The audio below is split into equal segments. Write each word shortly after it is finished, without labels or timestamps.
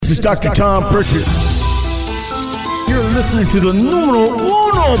is Dr. Tom Pritchard. You're listening to the numero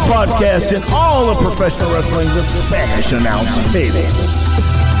uno podcast in all of professional wrestling, the Spanish Announce Table.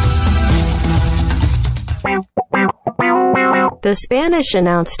 The Spanish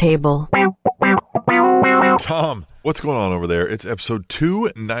Announce Table. Tom, what's going on over there? It's episode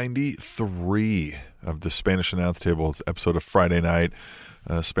 293 of the Spanish Announce Table. It's episode of Friday night.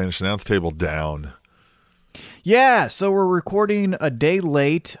 Spanish Announce Table down. Yeah, so we're recording a day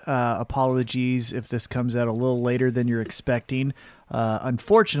late. Apologies if this comes out a little later than you're expecting.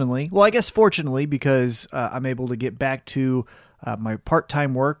 Unfortunately, well, I guess fortunately, because I'm able to get back to my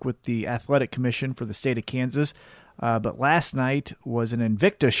part-time work with the Athletic Commission for the state of Kansas. But last night was an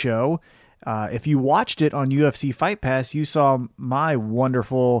Invicta show. If you watched it on UFC Fight Pass, you saw my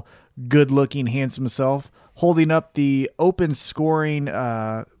wonderful, good-looking, handsome self holding up the open scoring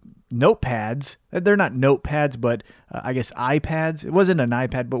notepads. They're not notepads, but I guess iPads. It wasn't an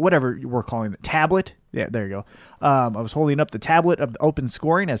iPad, but whatever we're calling it. Tablet. Yeah, there you go. I was holding up the tablet of the open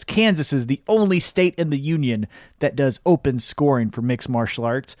scoring, as Kansas is the only state in the union that does open scoring for mixed martial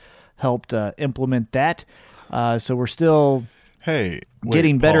arts. Helped implement that. So we're still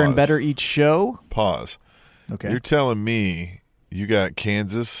getting better and better each show. Pause. Okay. You're telling me you got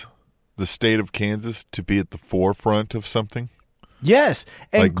Kansas, the state of Kansas, to be at the forefront of something? Yes.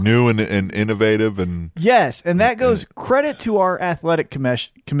 And like new and innovative. And yes, and that goes credit to our athletic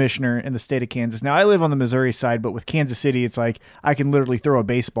commissioner in the state of Kansas. Now, I live on the Missouri side, but with Kansas City, it's like I can literally throw a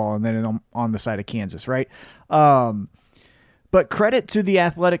baseball and then I'm on the side of Kansas, right? But credit to the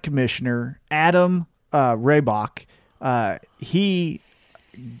athletic commissioner, Adam Raybach. He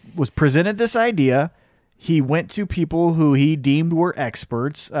was presented this idea. He went to people who he deemed were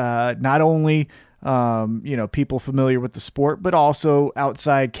experts, not only people familiar with the sport, but also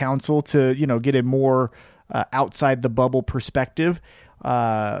outside counsel to, get a more outside the bubble perspective.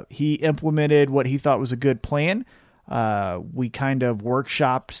 He implemented what he thought was a good plan. We kind of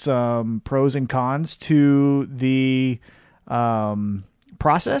workshopped some pros and cons to the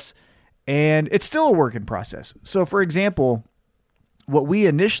process, and it's still a work in process. So, for example, what we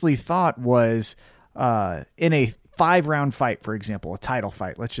initially thought was in a 5-round fight, for example, a title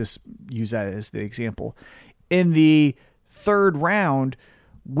fight. Let's just use that as the example. In the 3rd round,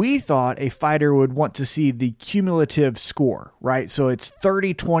 we thought a fighter would want to see the cumulative score, right? So it's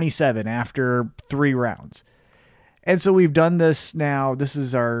 30-27 after 3 rounds. And so we've done this now. This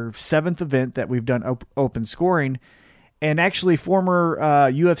is our 7th event that we've done open scoring. And actually, former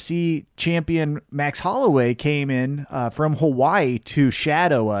UFC champion Max Holloway came in from Hawaii to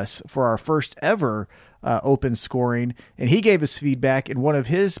shadow us for our first ever open scoring, and he gave us feedback. And one of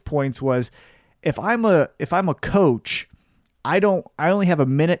his points was, if I'm a coach, I only have a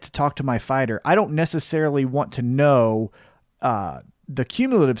minute to talk to my fighter. I don't necessarily want to know the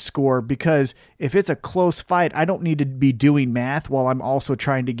cumulative score, because if it's a close fight, I don't need to be doing math while I'm also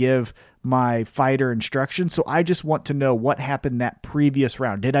trying to give my fighter instructions. So I just want to know what happened that previous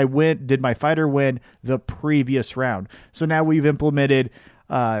round. Did I win? Did my fighter win the previous round? So now we've implemented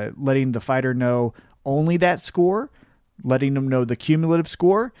letting the fighter know only that score, letting them know the cumulative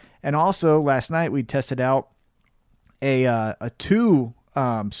score. And also last night we tested out a 2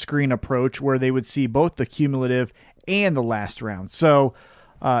 screen approach where they would see both the cumulative and the last round. So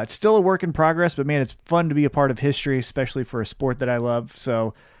it's still a work in progress, but man, it's fun to be a part of history, especially for a sport that I love.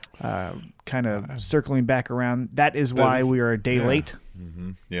 So kind of circling back around, that is why we are a day late.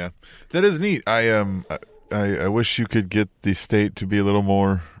 Mm-hmm. Yeah, that is neat. I wish you could get the state to be a little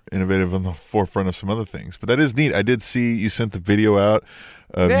more innovative on the forefront of some other things, but that is neat. I did see you sent the video out.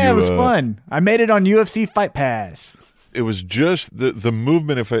 It was fun. I made it on UFC Fight Pass. It was just the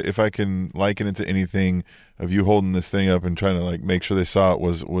movement. If I can liken it to anything, of you holding this thing up and trying to like make sure they saw it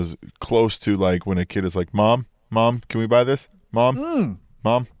was close to like when a kid is like, Mom, can we buy this? Mom.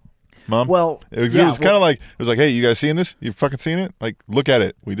 Well, it was kind of like, it was like, hey, you guys seeing this? You fucking seen it? Like, look at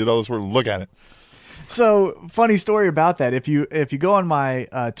it. We did all this work. Look at it. So funny story about that. If you go on my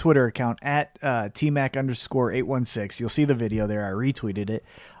Twitter account at TMac_816, you'll see the video there. I retweeted it.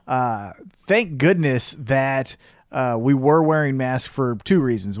 Thank goodness that we were wearing masks for 2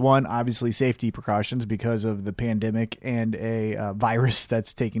 reasons. One, obviously safety precautions because of the pandemic and a virus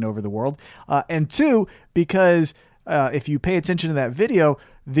that's taking over the world. And 2, because if you pay attention to that video,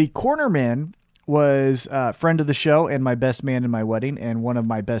 the cornerman was a friend of the show and my best man in my wedding and one of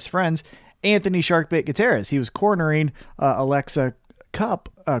my best friends, Anthony Sharkbait Gutierrez. He was cornering Alexa Culp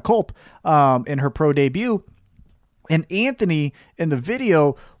in her pro debut. And Anthony in the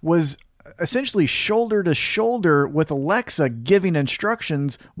video was essentially shoulder to shoulder with Alexa giving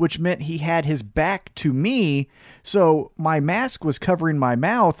instructions, which meant he had his back to me. So my mask was covering my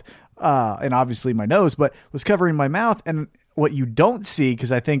mouth, and obviously my nose, but was covering my mouth. And what you don't see,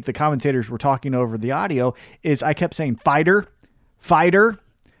 because I think the commentators were talking over the audio, is I kept saying fighter, fighter,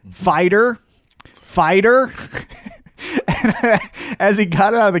 fighter, fighter. As he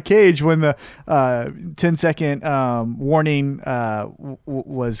got out of the cage, when the 10-second warning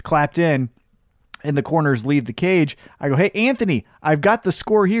was clapped in and the corners leave the cage, I go, "Hey, Anthony, I've got the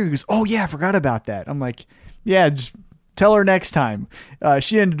score here." He goes, "Oh, yeah, I forgot about that." I'm like, "Yeah, just tell her next time."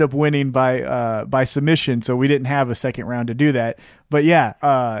 She ended up winning by submission, so we didn't have a second round to do that. But yeah,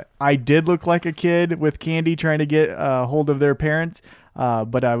 I did look like a kid with candy trying to get hold of their parents,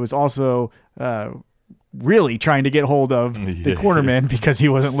 but I was also really trying to get hold of the cornerman because he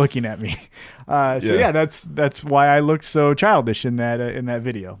wasn't looking at me. That's why I looked so childish in that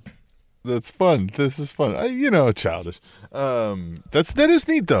video. That's fun. This is fun. Childish. That is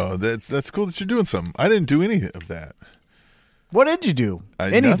neat though. That's cool that you're doing something. I didn't do any of that. What did you do?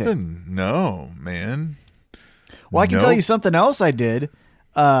 Anything? Nothing. No, man. Well, I can tell you something else I did.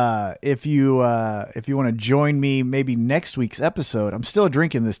 If you want to join me, maybe next week's episode, I'm still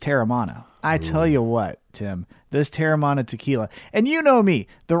drinking this Terramana. I tell you what, Tim, this Terramana tequila, and you know me,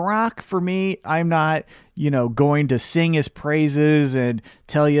 The Rock, for me, I'm not, going to sing his praises and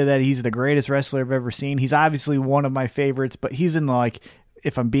tell you that he's the greatest wrestler I've ever seen. He's obviously one of my favorites, but he's in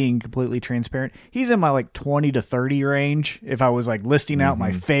if I'm being completely transparent, he's in my 20 to 30 range. If I was listing out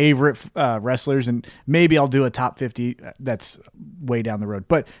my favorite wrestlers, and maybe I'll do a top 50, that's way down the road,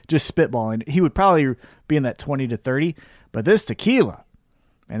 but just spitballing, he would probably be in that 20 to 30. But this tequila,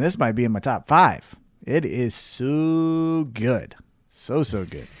 and this might be in my top 5. It is so good. So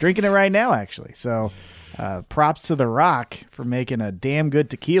good. Drinking it right now, actually. So props to The Rock for making a damn good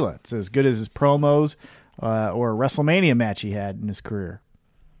tequila. It's as good as his promos or a WrestleMania match he had in his career.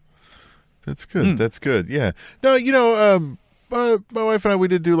 That's good. That's good. Yeah. No, my wife and I, we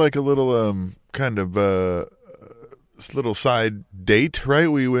did do a little kind of little side date, right?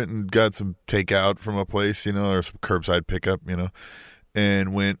 We went and got some takeout from a place, or some curbside pickup,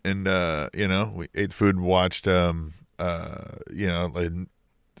 and went and we ate food and watched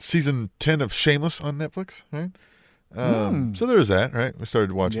season 10 of Shameless on Netflix, right? So there's that, right? We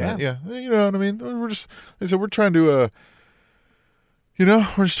started watching that. Yeah. You know what I mean? We're just, like I said, we're trying to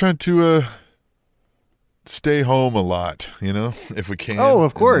we're just trying to stay home a lot, if we can. Oh,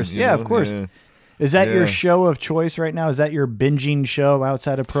 of course. Of course. Yeah. Is that your show of choice right now? Is that your binging show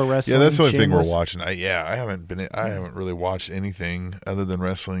outside of pro wrestling? Yeah, that's the only thing we're watching. I haven't really watched anything other than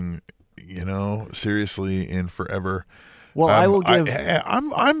wrestling, seriously in forever. Well, I will give.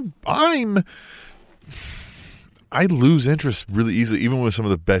 I lose interest really easily, even with some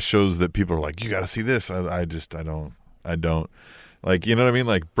of the best shows that people are like, "You got to see this." I don't. You know what I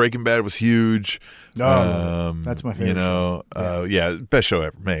mean? Breaking Bad was huge. No, that's my favorite. Best show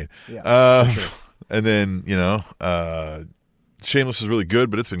ever made. Yeah, for sure. And then Shameless is really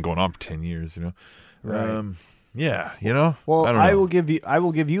good, but it's been going on for 10 years. Right. I Well, don't know. I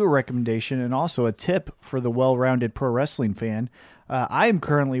will give you a recommendation and also a tip for the well-rounded pro wrestling fan. I am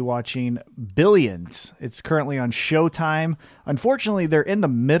currently watching Billions. It's currently on Showtime. Unfortunately, they're in the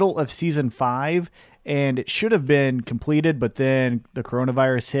middle of season 5. And it should have been completed, but then the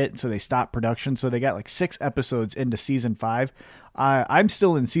coronavirus hit, so they stopped production. So they got 6 episodes into season 5. I'm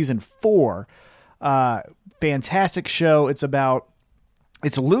still in season 4. Fantastic show. It's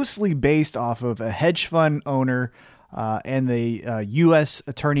loosely based off of a hedge fund owner and the U.S.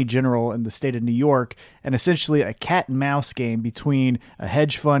 Attorney General in the state of New York, and essentially a cat and mouse game between a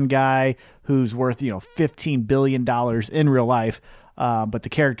hedge fund guy who's worth $15 billion in real life. But the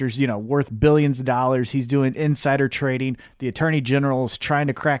character's, worth billions of dollars. He's doing insider trading. The attorney general is trying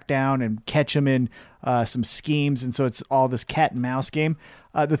to crack down and catch him in some schemes. And so it's all this cat and mouse game.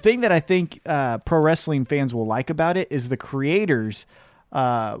 The thing that I think pro wrestling fans will like about it is the creators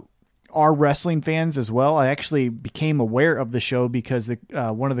are wrestling fans as well. I actually became aware of the show because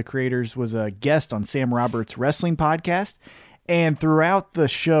one of the creators was a guest on Sam Roberts' wrestling podcast. And throughout the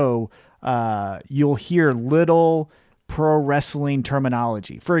show, you'll hear little pro wrestling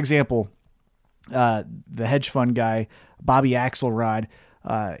terminology. For example, the hedge fund guy, Bobby Axelrod,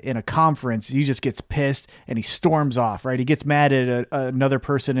 in a conference, he just gets pissed and he storms off, right? He gets mad at another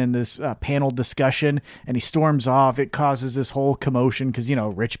person in this panel discussion and he storms off. It causes this whole commotion because,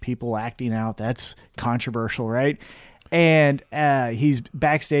 rich people acting out, that's controversial, right? And he's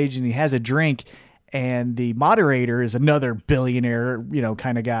backstage and he has a drink and the moderator is another billionaire,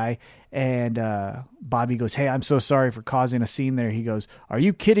 kind of guy. And Bobby goes, "Hey, I'm so sorry for causing a scene there." He goes, "Are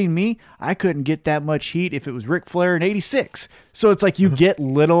you kidding me? I couldn't get that much heat if it was Ric Flair in '86. So it's like you get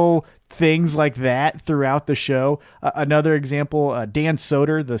little things like that throughout the show. Another example, Dan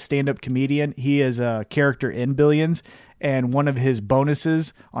Soder, the stand-up comedian, he is a character in Billions. And one of his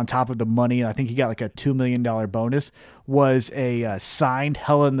bonuses on top of the money, I think he got like a $2 million bonus, was a signed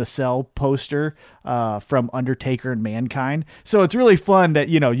Hell in the Cell poster from Undertaker and Mankind. So it's really fun that,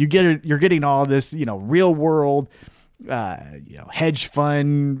 you're getting all this, real world, hedge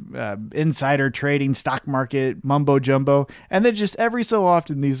fund, insider trading, stock market, mumbo jumbo. And then just every so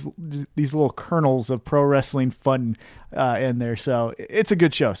often these little kernels of pro wrestling fun in there. So it's a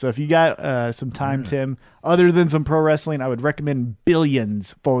good show. So if you got some time, Tim, other than some pro wrestling, I would recommend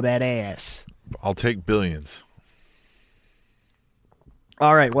Billions for that ass. I'll take Billions.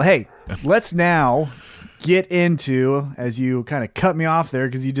 All right. Well, hey, let's now get into, as you kind of cut me off there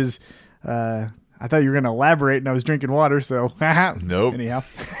because you just, I thought you were going to elaborate and I was drinking water. So nope. Anyhow,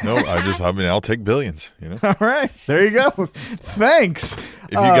 I'll take Billions. All right, there you go. Thanks.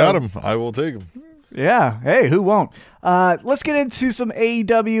 If you got them, I will take them. Yeah. Hey, who won't? Let's get into some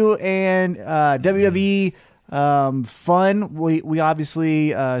AEW and WWE fun. We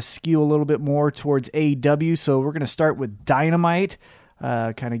obviously skew a little bit more towards AEW, so we're going to start with Dynamite.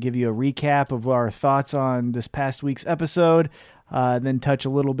 Kind of give you a recap of our thoughts on this past week's episode, then touch a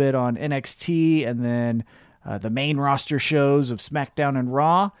little bit on NXT, and then the main roster shows of SmackDown and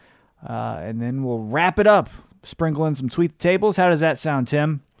Raw, and then we'll wrap it up, sprinkle in some Tweet the Tables. How does that sound,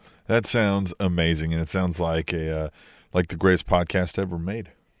 Tim? That sounds amazing, and it sounds like the greatest podcast ever made.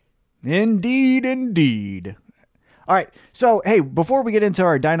 Indeed. All right, so hey, before we get into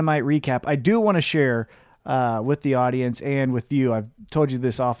our Dynamite recap, I do want to share with the audience and with you, I've told you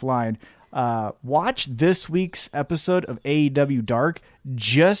this offline, watch this week's episode of AEW Dark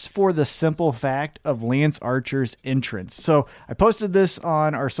just for the simple fact of Lance Archer's entrance. So I posted this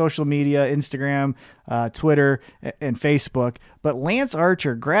on our social media, Instagram, Twitter, and Facebook, but Lance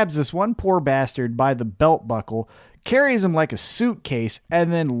Archer grabs this one poor bastard by the belt buckle, carries him like a suitcase,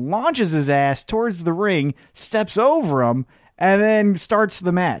 and then launches his ass towards the ring, steps over him, and then starts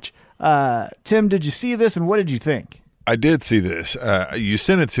the match. Tim, did you see this, and what did you think? I did see this. You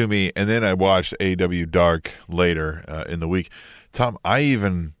sent it to me, and then I watched AEW Dark later in the week. Tom, I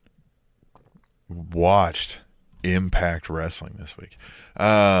even watched Impact Wrestling this week.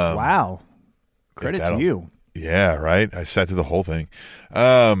 Wow. Credit to you. Yeah, right? I sat through the whole thing.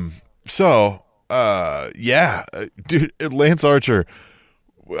 Dude, Lance Archer,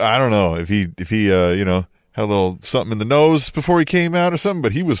 I don't know if he had a little something in the nose before he came out or something,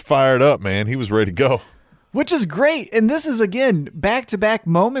 but he was fired up, man. He was ready to go. Which is great. And this is, again, back-to-back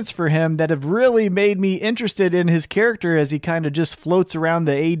moments for him that have really made me interested in his character as he kind of just floats around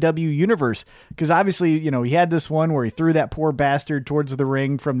the AEW universe. Because obviously, he had this one where he threw that poor bastard towards the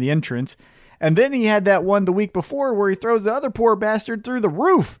ring from the entrance. And then he had that one the week before where he throws the other poor bastard through the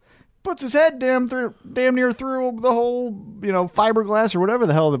roof. Puts his head damn near through the whole, fiberglass or whatever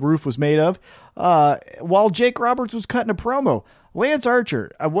the hell the roof was made of, while Jake Roberts was cutting a promo. Lance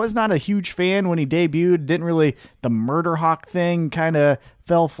Archer, I was not a huge fan when he debuted. The Murder Hawk thing kind of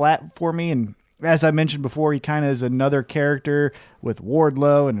fell flat for me. And as I mentioned before, he kind of is another character with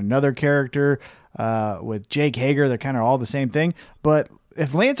Wardlow and another character with Jake Hager. They're kind of all the same thing. But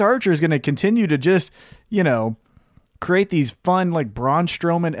if Lance Archer is going to continue to just, create these fun, like Braun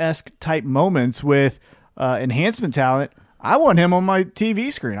Strowman-esque type moments with enhancement talent, I want him on my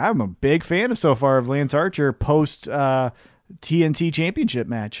TV screen. I'm a big fan so far of Lance Archer post TNT Championship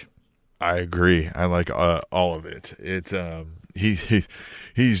match. I agree. I like all of it.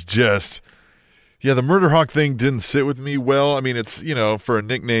 He's just, the Murder Hawk thing didn't sit with me well. I mean, it's, for a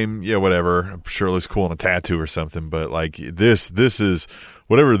nickname, whatever. I'm sure it looks cool on a tattoo or something, but like this is,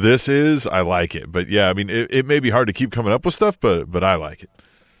 whatever this is, I like it. But yeah, I mean, it may be hard to keep coming up with stuff, but I like it.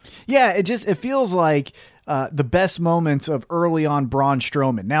 Yeah, it feels like the best moments of early on Braun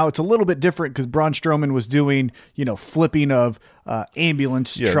Strowman. Now it's a little bit different because Braun Strowman was doing, flipping of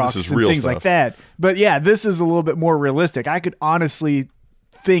ambulance trucks and things stuff like that. But yeah, this is a little bit more realistic. I could honestly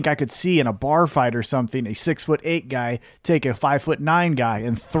think I could see in a bar fight or something, a 6'8" guy take a 5'9" guy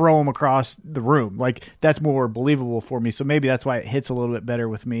and throw him across the room. Like, that's more believable for me. So maybe that's why it hits a little bit better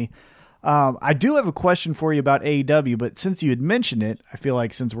with me. I do have a question for you about AEW, but since you had mentioned it, I feel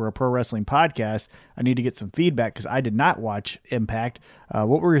like since we're a pro wrestling podcast, I need to get some feedback because I did not watch Impact.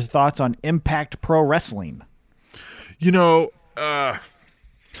 What were your thoughts on Impact Pro Wrestling? It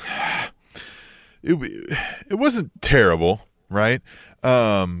wasn't terrible, right?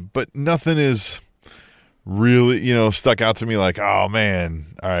 But nothing is really, stuck out to me like, oh man,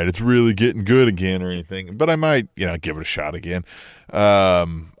 all right, it's really getting good again or anything. But I might, give it a shot again.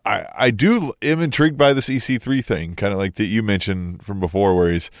 am intrigued by this EC3 thing, kind of like that you mentioned from before,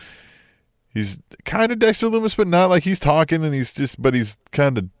 where he's kind of Dexter Lumis, but not like he's talking, and but he's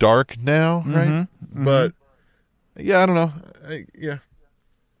kind of dark now, right? Mm-hmm. But yeah, I don't know.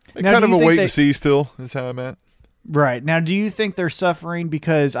 Kind of a wait and see still is how I'm at. Right. Now, do you think they're suffering?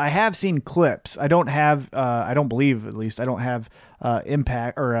 Because I have seen clips. I don't have, I don't believe, at least, I don't have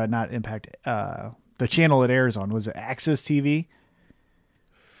Impact, or not Impact, the channel it airs on. Was it Access TV?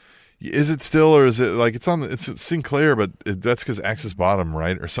 Is it still, or is it like it's Sinclair, but that's because Access bought them,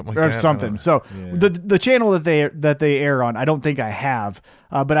 right? Or something like that? Or something. So yeah. The channel that they air on, I don't think I have,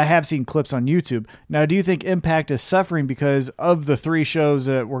 but I have seen clips on YouTube. Now, do you think Impact is suffering because of the 3 shows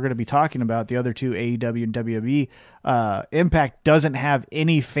that we're going to be talking about, the other 2, AEW and WWE? Impact doesn't have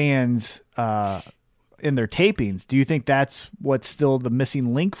any fans in their tapings. Do you think that's what's still the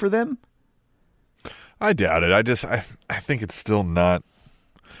missing link for them? I doubt it. I think it's still not.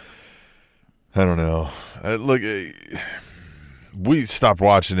 I don't know. Look, we stopped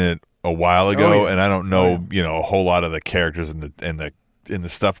watching it a while ago, and I don't know, a whole lot of the characters and the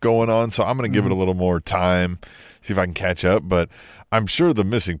stuff going on. So I'm going to give it a little more time, see if I can catch up. But I'm sure the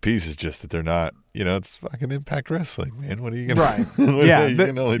missing piece is just that they're not. It's fucking Impact Wrestling, man. What are you going to? Right. Yeah, you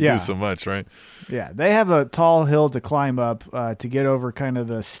can only do so much, right? Yeah, they have a tall hill to climb up to get over kind of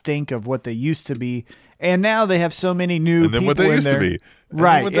the stink of what they used to be. And now they have so many new people in there. What they used to be.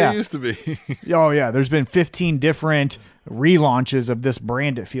 Right, what they used to be. Oh, yeah. There's been 15 different relaunches of this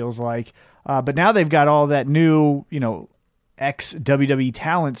brand, it feels like. But now they've got all that new, ex-WWE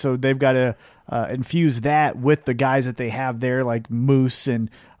talent, so they've got to infuse that with the guys that they have there, like Moose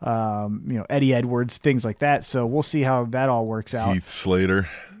and, Eddie Edwards, things like that. So we'll see how that all works out. Heath Slater.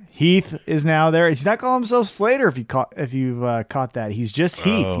 Heath is now there. He's not calling himself Slater if you've caught that. He's just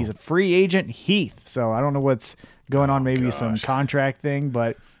Heath. He's a free agent Heath. So I don't know what's going on. Maybe some contract thing,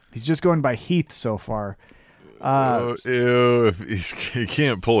 but he's just going by Heath so far. Ew, he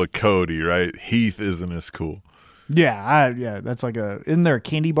can't pull a Cody, right? Heath isn't as cool. Yeah, that's like isn't there a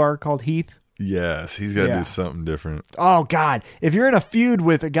candy bar called Heath? Yes, he's got to do something different. Oh, God. If you're in a feud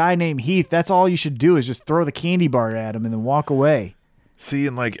with a guy named Heath, that's all you should do is just throw the candy bar at him and then walk away. See,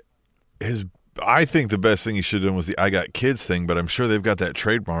 and I think the best thing he should have done was the I Got Kids thing, but I'm sure they've got that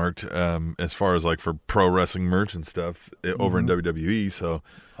trademarked as far as like for pro wrestling merch and stuff over in WWE. So,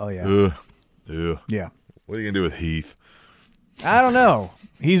 yeah. What are you gonna do with Heath? I don't know.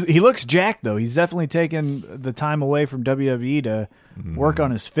 He looks jacked though. He's definitely taken the time away from WWE to work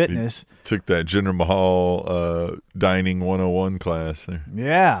on his fitness. He took that Jinder Mahal dining 101 class there.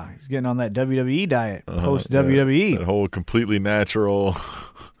 Yeah, he's getting on that WWE diet post WWE. That whole completely natural.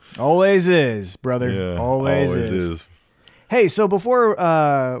 Always is, brother. Yeah, always is. Hey, so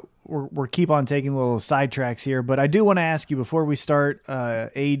before we're keep on taking little sidetracks here, but I do want to ask you before we start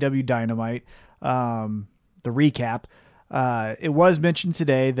AEW Dynamite, the recap. It was mentioned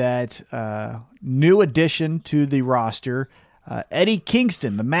today that new addition to the roster, Eddie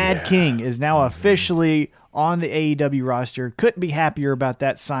Kingston, the Mad King, is now officially on the AEW roster. Couldn't be happier about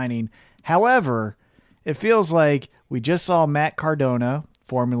that signing. However, it feels like we just saw Matt Cardona,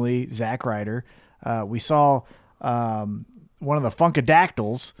 formerly Zack Ryder. We saw one of the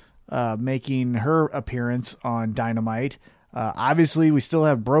Funkadactyls making her appearance on Dynamite. Obviously, we still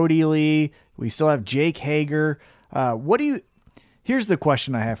have Brody Lee. We still have Jake Hager. Here's the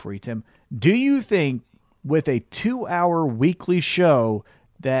question I have for you, Tim. Do you think with a 2-hour weekly show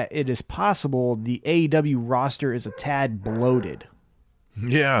that it is possible the AEW roster is a tad bloated?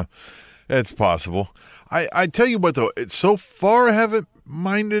 Yeah, it's possible. I tell you what, though, so far I haven't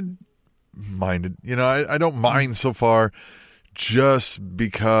minded. I don't mind so far just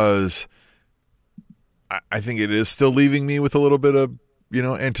because I think it is still leaving me with a little bit of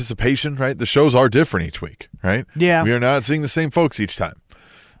anticipation, right? The shows are different each week, right? Yeah. We are not seeing the same folks each time.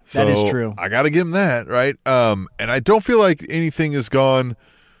 So that is true. I got to give them that, right? And I don't feel like anything has gone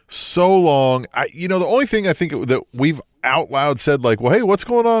so long. The only thing I think that we've out loud said, like, well, hey, what's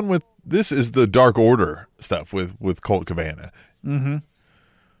going on with this is the Dark Order stuff with Colt Cabana. Mm-hmm.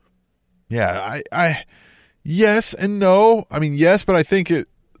 Yeah, I yes and no. I mean, yes, but I think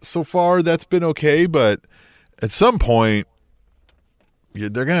so far that's been okay, but at some point, they're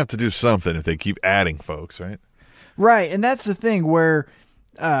going to have to do something if they keep adding folks, right? Right, and that's the thing where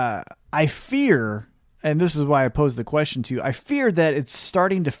I fear, and this is why I posed the question to you, I fear that it's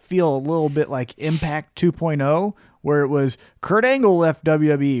starting to feel a little bit like Impact 2.0, where it was Kurt Angle left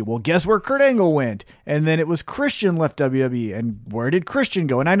WWE. Well, guess where Kurt Angle went? And then it was Christian left WWE. And where did Christian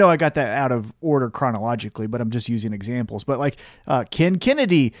go? And I know I got that out of order chronologically, but I'm just using examples. But like Ken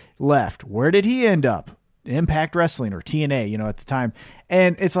Kennedy left. Where did he end up? Impact Wrestling or TNA, at the time.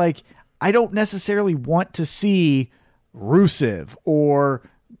 And it's like, I don't necessarily want to see Rusev or,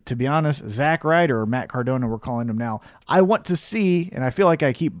 to be honest, Zack Ryder or Matt Cardona, we're calling him now. I want to see, and I feel like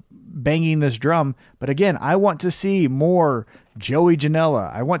I keep banging this drum, but again, I want to see more Joey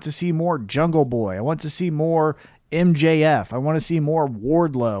Janela. I want to see more Jungle Boy. I want to see more MJF. I want to see more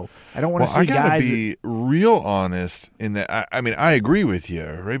Wardlow. I don't want to see guys. I gotta guys. be real honest in that. I mean, I agree with you,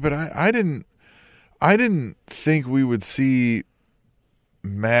 right? But I didn't think we would see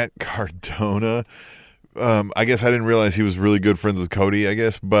Matt Cardona. I guess I didn't realize he was really good friends with Cody, I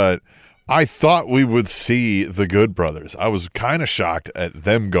guess, but I thought we would see the Good Brothers. I was kind of shocked at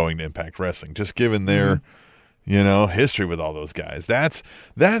them going to Impact Wrestling, just given their, history with all those guys. That's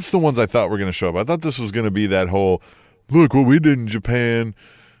the ones I thought were going to show up. I thought this was going to be that whole, look, what we did in Japan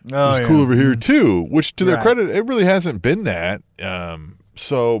was cool over here too, which to their credit, it really hasn't been that.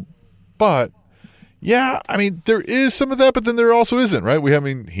 But yeah, I mean, there is some of that, but then there also isn't, right?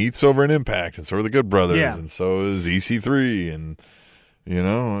 Heath's over in Impact, and so are the Good Brothers, and so is EC3, and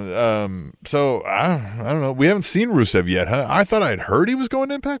so I don't know. We haven't seen Rusev yet, huh? I thought I'd heard he was going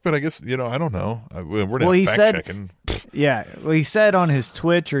to Impact, but I guess I don't know. We're not fact checking. Yeah, well, he said on his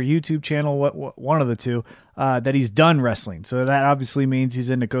Twitch or YouTube channel, one of the two, that he's done wrestling. So that obviously means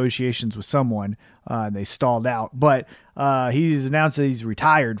he's in negotiations with someone. And they stalled out, but he's announced that he's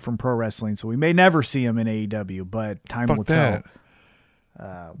retired from pro wrestling. So we may never see him in AEW, but time will tell.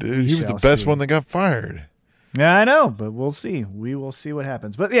 Dude, he was the best one that got fired. Yeah, I know, but we'll see. We will see what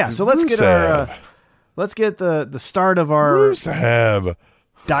happens. But yeah, so let's get the start of our Rusev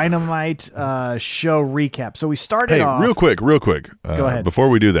Dynamite show recap. So we started off. Real quick. Go ahead. Before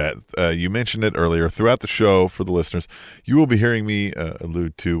we do that, you mentioned it earlier. Throughout the show, for the listeners, you will be hearing me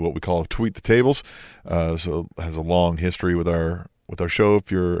allude to what we call Tweet the Tables. So it has a long history with our show. If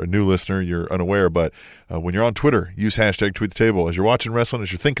you're a new listener, you're unaware, but when you're on Twitter, use hashtag Tweet the Table. As you're watching wrestling,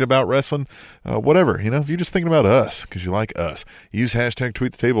 as you're thinking about wrestling, whatever, if you're just thinking about us because you like us, use hashtag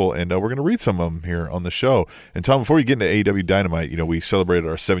Tweet the Table, and we're going to read some of them here on the show. And Tom, before you get into AEW Dynamite, we celebrated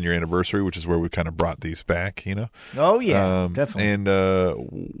our 7-year anniversary, which is where we kind of brought these back, Oh, yeah, definitely. And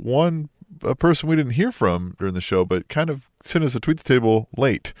one person we didn't hear from during the show, but kind of sent us a Tweet the Table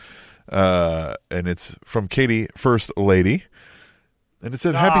late, and it's from Katie, First Lady. And it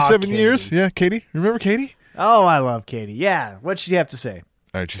said, happy 7 years. Yeah, Katie. Remember Katie? Oh, I love Katie. Yeah. What'd she have to say?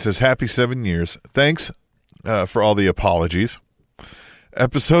 All right. She says, happy 7 years. Thanks for all the apologies.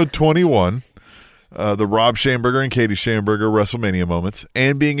 Episode 21, the Rob Schamberger and Katie Schamberger WrestleMania moments,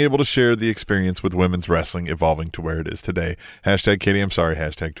 and being able to share the experience with women's wrestling evolving to where it is today. Hashtag Katie, I'm sorry.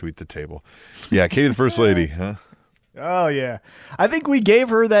 Hashtag Tweet the Table. Yeah, Katie the First Lady, huh? Oh, yeah. I think we gave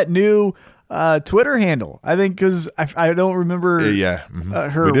her that new Twitter handle. I think because I don't remember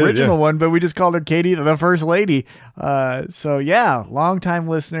her original one, but we just called her Katie the First Lady. So yeah, long-time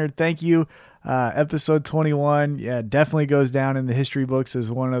listener. Thank you. Episode 21, definitely goes down in the history books as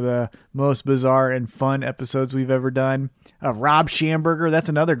one of the most bizarre and fun episodes we've ever done. Rob Schamberger, that's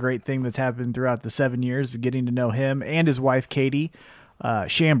another great thing that's happened throughout the 7 years, getting to know him and his wife Katie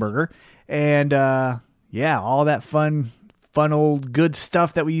Schamberger, and all that fun old good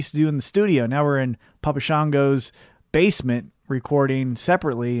stuff that we used to do in the studio. Now we're in Papa Shango's basement recording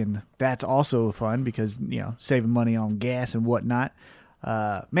separately, and that's also fun because, saving money on gas and whatnot.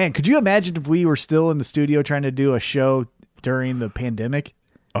 Man, could you imagine if we were still in the studio trying to do a show during the pandemic?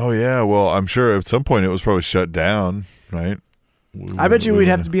 Oh, yeah. Well, I'm sure at some point it was probably shut down, right? I bet you we'd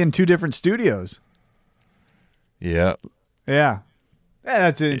have to be in 2 different studios. Yeah. Yeah. Yeah,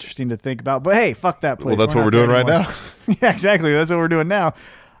 that's interesting to think about. But hey, fuck that place. Well, that's what we're doing right now. Yeah, exactly. That's what we're doing now.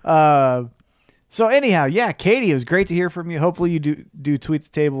 So anyhow, yeah, Katie, it was great to hear from you. Hopefully you do Tweet the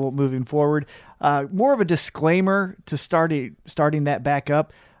Table moving forward. More of a disclaimer to starting that back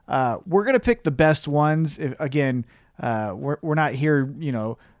up. We're going to pick the best ones. Again, we're not here,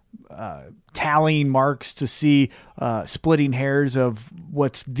 tallying marks to see splitting hairs of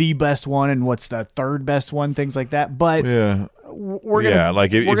what's the best one and what's the third best one, things like that. But yeah. We're gonna,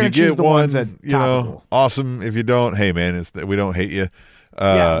 like if you get one, awesome. If you don't, hey man, we don't hate you.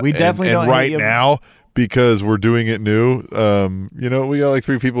 We definitely don't hate you. And right now, because we're doing it new, we got like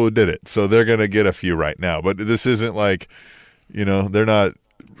 3 people who did it, so they're gonna get a few right now. But this isn't like, they're not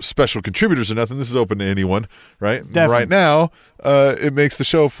special contributors or nothing. This is open to anyone, right? Definitely. Right now, it makes the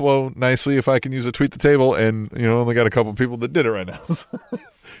show flow nicely if I can use a Tweet the Table, and only got a couple people that did it right now.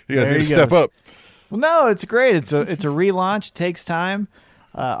 You got to step up. Well, no, it's great. It's a relaunch. It takes time.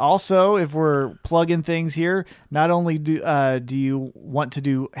 Also, if we're plugging things here, not only do you want to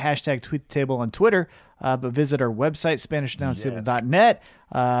do hashtag tweet the table on Twitter, but visit our website, SpanishAnnounceTable.net.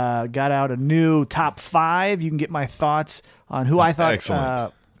 Got out a new top 5. You can get my thoughts on who I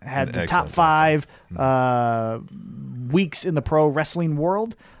thought had the top 5 weeks in the pro wrestling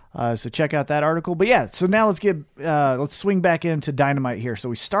world. So check out that article. But yeah, so now let's swing back into Dynamite here. So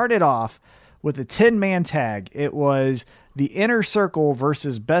we started off with a 10-man tag. It was the Inner Circle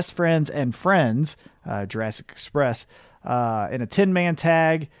versus Best Friends and Friends, Jurassic Express, in a 10-man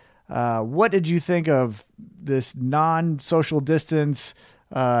tag. What did you think of this non-social distance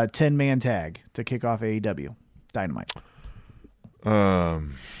 10-man tag to kick off AEW Dynamite? A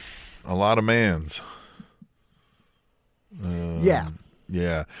lot of mans. Yeah.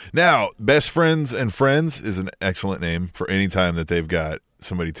 Yeah. Now, Best Friends and Friends is an excellent name for any time that they've got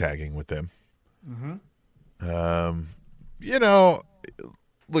somebody tagging with them.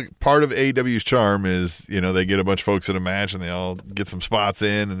 Look, part of AEW's charm is, they get a bunch of folks in a match and they all get some spots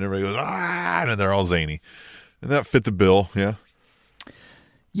in and everybody goes, and they're all zany. And that fit the bill, yeah.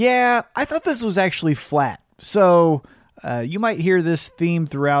 Yeah, I thought this was actually flat. So you might hear this theme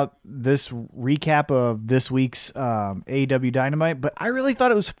throughout this recap of this week's AEW Dynamite, but I really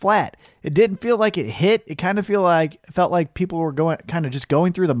thought it was flat. It didn't feel like it hit. It kind of felt like people were just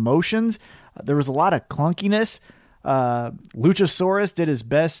going through the motions. There was a lot of clunkiness. Luchasaurus did his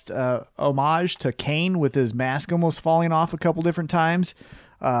best homage to Kane with his mask almost falling off a couple different times.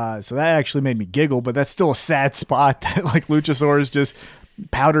 So that actually made me giggle, but that's still a sad spot that like Luchasaurus just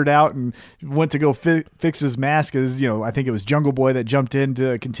powdered out and went to go fix his mask as, I think it was Jungle Boy that jumped in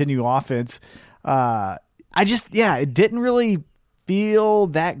to continue offense. It didn't really feel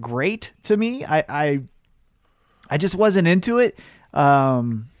that great to me. I just wasn't into it.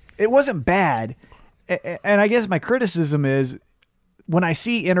 It wasn't bad. And I guess my criticism is when I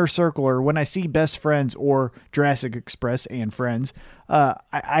see Inner Circle or when I see Best Friends or Jurassic Express and Friends,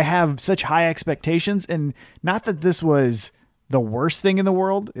 I have such high expectations. And not that this was the worst thing in the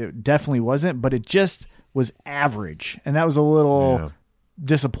world. It definitely wasn't, but it just was average. And that was a little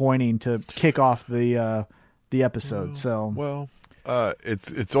disappointing to kick off the episode. It's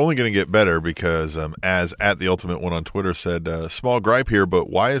only going to get better because as at the Ultimate One on Twitter said, small gripe here, but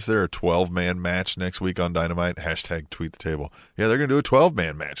why is there a 12-man match next week on Dynamite? Hashtag tweet the table. Yeah, they're going to do a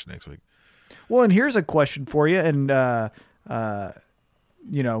 12-man match next week. Well, and here's a question for you, and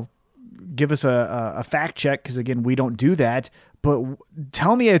give us a fact check because again we don't do that. But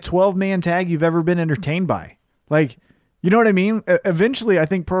tell me a 12-man tag you've ever been entertained by, like. You know what I mean? Eventually, I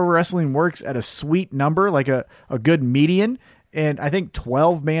think pro wrestling works at a sweet number, like a good median. And I think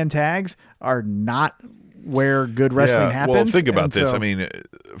 12-man tags are not where good wrestling happens. Well, think about this. I mean,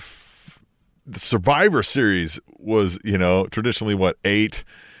 the Survivor Series was, traditionally, 8,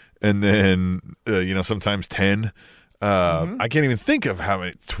 and then, sometimes 10. I can't even think of how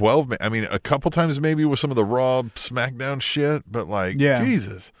many 12. I mean, a couple times maybe with some of the Raw, SmackDown shit, but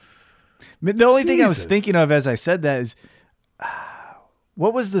Jesus. The only thing I was thinking of as I said that is,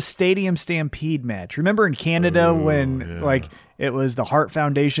 what was the Stadium Stampede match? Remember in Canada when it was the Hart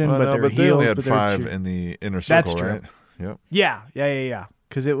Foundation, but they're heels. They only had 5 in the Inner Circle, that's true. Right? Yep. Yeah.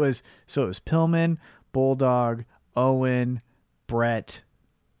 Because it was Pillman, Bulldog, Owen, Brett.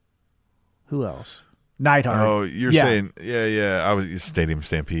 Who else? Neidhart. Oh, you're saying I was Stadium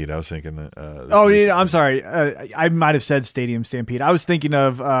Stampede. I was thinking. I'm sorry. I might have said Stadium Stampede. I was thinking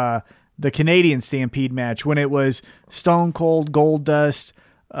of the Canadian Stampede match when it was Stone Cold, Goldust,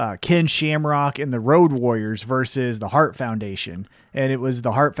 Ken Shamrock, and the Road Warriors versus the Hart Foundation. And it was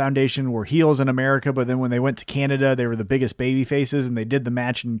the Hart Foundation were heels in America, but then when they went to Canada, they were the biggest baby faces, and they did the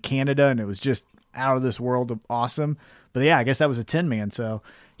match in Canada, and it was just out of this world of awesome. But yeah, I guess that was a 10-man. So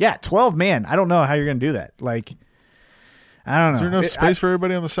yeah, 12-man. I don't know how you're going to do that. Like, I don't know. Is there enough space for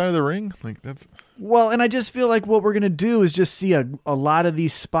everybody on the side of the ring? Like that's. Well, and I just feel like what we're going to do is just see a lot of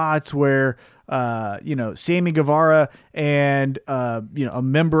these spots where, Sammy Guevara and, a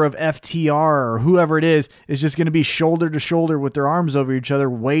member of FTR or whoever it is just going to be shoulder to shoulder with their arms over each other,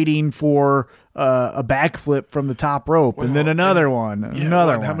 waiting for a backflip from the top rope. And then another one.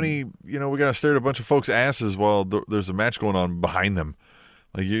 How many, we got to stare at a bunch of folks' asses while there's a match going on behind them.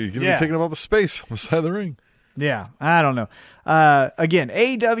 Like you're going to be taking up all the space on the side of the ring. Yeah, I don't know. Again,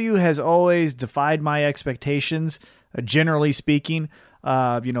 AEW has always defied my expectations, generally speaking.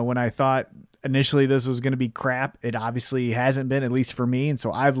 When I thought initially this was going to be crap, it obviously hasn't been, at least for me, and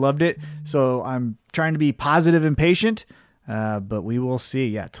so I've loved it. So I'm trying to be positive and patient, but we will see.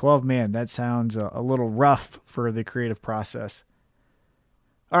 Yeah, 12-man, that sounds a little rough for the creative process.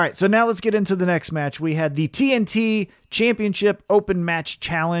 All right, so now let's get into the next match. We had the TNT Championship Open Match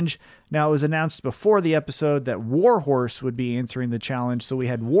Challenge. Now, it was announced before the episode that Warhorse would be answering the challenge. So we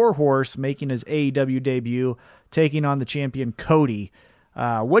had Warhorse making his AEW debut, taking on the champion Cody.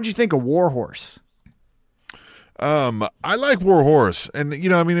 What'd you think of Warhorse? I like Warhorse. And,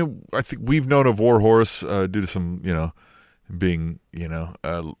 I think we've known of Warhorse due to some, being,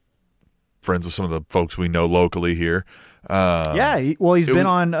 friends with some of the folks we know locally here. He's been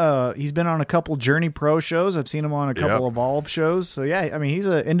on a couple Journey Pro shows. I've seen him on a couple Evolve shows. So he's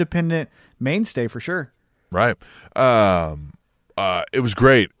an independent mainstay for sure. Right. It was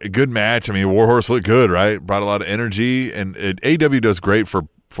great. A good match. I mean, Warhorse looked good, right? Brought a lot of energy, and AW does great for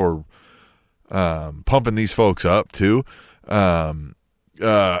pumping these folks up too. At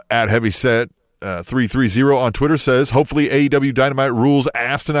Heavyset 330 on Twitter says, hopefully AEW Dynamite rules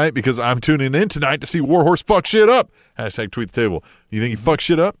ass tonight because I'm tuning in tonight to see Warhorse fuck shit up. Hashtag tweet the table. You think he fucked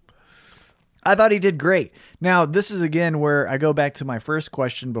shit up? I thought he did great. Now, this is again where I go back to my first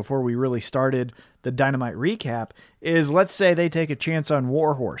question before we really started the Dynamite recap is, let's say they take a chance on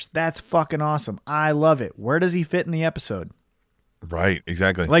Warhorse. That's fucking awesome. I love it. Where does he fit in the episode? Right,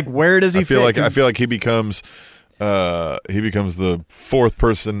 exactly. Like, where does he fit? I feel like he becomes the fourth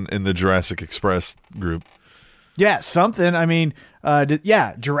person in the Jurassic Express group. Yeah, something. I mean,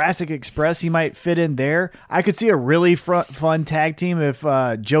 Jurassic Express, he might fit in there. I could see a really fun tag team if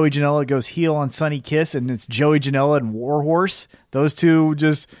Joey Janela goes heel on Sonny Kiss and it's Joey Janela and Warhorse. Those two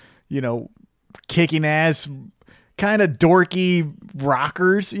just, kicking ass, kind of dorky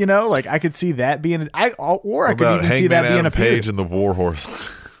rockers, Like, I could see that being... I could even see that being a Page and the Warhorse.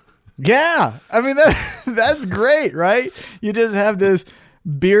 Yeah, I mean that's great, right? You just have this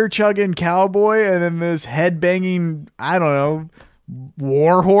beer chugging cowboy and then this head banging, I don't know,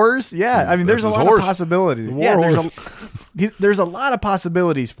 Warhorse. Yeah, I mean there's a lot of possibilities. There's a lot of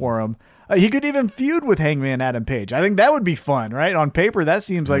possibilities for him. He could even feud with Hangman Adam Page. I think that would be fun, right? On paper, that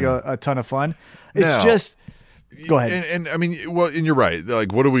seems like a ton of fun. It's just. Go ahead. And I mean, and you're right.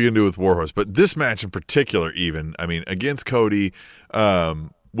 Like, what are we gonna do with Warhorse? But this match in particular, even, I mean, against Cody.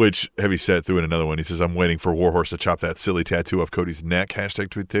 Which Heavyset threw in another one. He says, I'm waiting for Warhorse to chop that silly tattoo off Cody's neck. Hashtag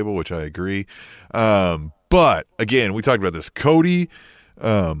tweet the table, which I agree. But again, we talked about this. Cody,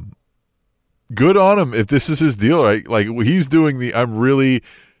 good on him if this is his deal, right? Like, he's doing I'm really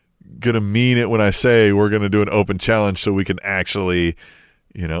going to mean it when I say we're going to do an open challenge so we can actually,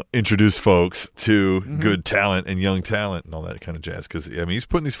 introduce folks to good talent and young talent and all that kind of jazz. Because, I mean, he's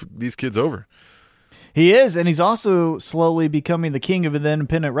putting these kids over. He is, and he's also slowly becoming the king of the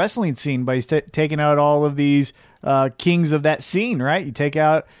independent wrestling scene by taking out all of these kings of that scene, right? You take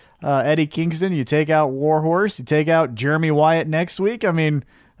out Eddie Kingston, you take out Warhorse, you take out Jeremy Wyatt next week. I mean,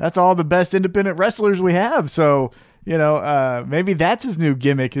 that's all the best independent wrestlers we have. So, maybe that's his new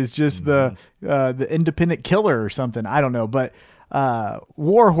gimmick is just the independent killer or something. I don't know, but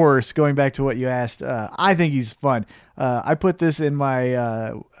Warhorse, going back to what you asked, I think he's fun. I put this in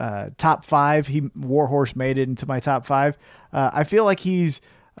my top 5. Warhorse made it into my top 5. I feel like he's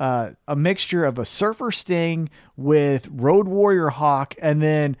a mixture of a Surfer Sting with Road Warrior Hawk and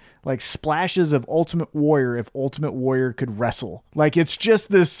then like splashes of Ultimate Warrior if Ultimate Warrior could wrestle. Like, it's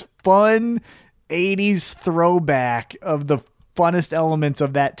just this fun 80s throwback of the funnest elements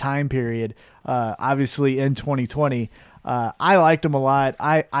of that time period, obviously in 2020. I liked him a lot.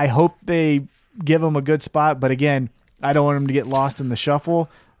 I hope they give him a good spot, but again, I don't want him to get lost in the shuffle.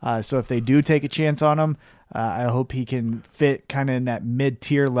 So if they do take a chance on him, I hope he can fit kind of in that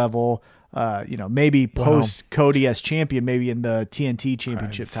mid-tier level, maybe post Cody as champion, maybe in the TNT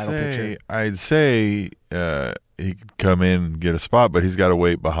championship title picture. I'd say he could come in and get a spot, but he's got to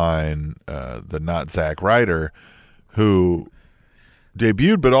wait behind the not Zack Ryder, who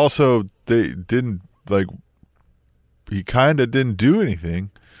debuted, but also they didn't he kind of didn't do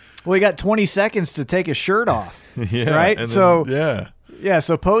anything. Well, he got 20 seconds to take his shirt off. Yeah, right? So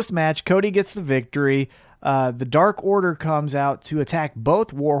post-match, Cody gets the victory. The Dark Order comes out to attack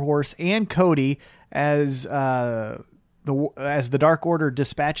both Warhorse and Cody as the Dark Order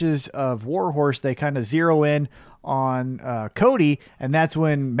dispatches of Warhorse. They kind of zero in on Cody, and that's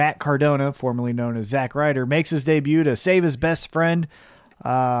when Matt Cardona, formerly known as Zack Ryder, makes his debut to save his best friend.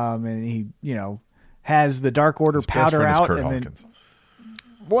 And he, has the Dark Order powder out, and Hawkins.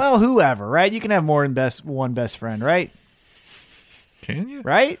 Well, whoever, right? You can have more than one best friend, right? Can you?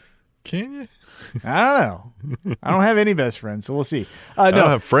 Right? Can you? I don't know. I don't have any best friends, so we'll see. I don't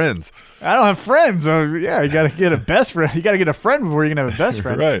have friends. I don't have friends. So yeah, you got to get a best friend. You got to get a friend before you can have a best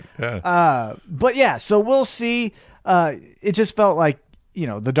friend. Right. Yeah. But yeah, so we'll see. It just felt like,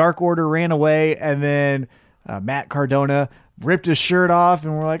 the Dark Order ran away, and then Matt Cardona ripped his shirt off,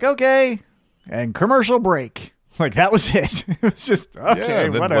 and we're like, okay, and commercial break. Like, that was it. It was just, okay,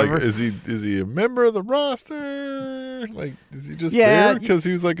 and then, whatever. Like, is he a member of the roster? Like, is he just Yeah, there because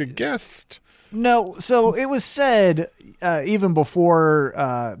he was like a guest? No, so it was said even before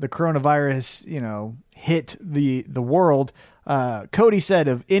the coronavirus, hit the world. Cody said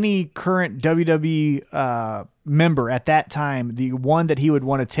of any current WWE member at that time, the one that he would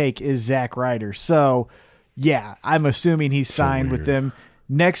want to take is Zack Ryder. So, yeah, I'm assuming he's signed with them.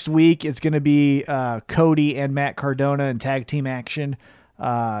 Next week, it's going to be Cody and Matt Cardona in tag team action.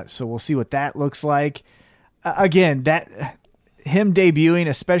 So we'll see what that looks like. Again, him debuting,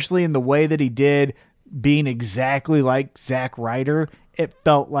 especially in the way that he did, being exactly like Zack Ryder, it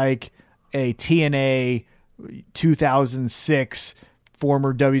felt like a TNA 2006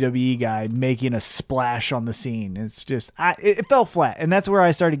 former WWE guy making a splash on the scene. It's just, it fell flat. And that's where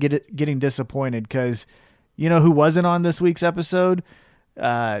I started getting disappointed because you know who wasn't on this week's episode?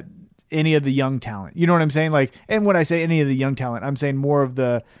 Any of the young talent. You know what I'm saying? Like, and when I say any of the young talent, I'm saying more of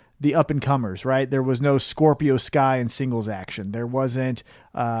the up and comers, right? There was no Scorpio Sky in singles action. There wasn't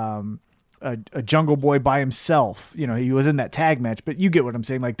a Jungle Boy by himself. You know, he was in that tag match, but you get what I'm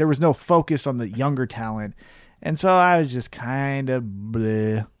saying. Like, there was no focus on the younger talent. And so I was just kind of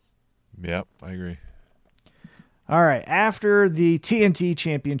bleh. Yep, I agree. All right. After the TNT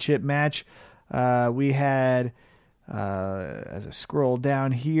Championship match, we had, as I scroll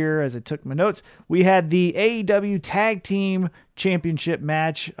down here, as I took my notes, we had the AEW Tag Team Championship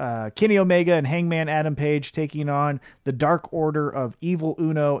match. Kenny Omega and Hangman Adam Page taking on the Dark Order of Evil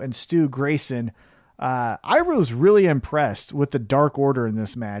Uno and Stu Grayson. I was really impressed with the Dark Order in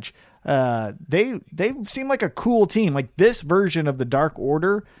this match. They seem like a cool team. Like, this version of the Dark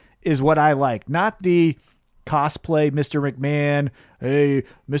Order is what I like, not the cosplay Mr. McMahon. Hey,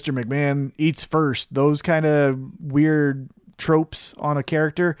 Mr. McMahon eats first. Those kind of weird tropes on a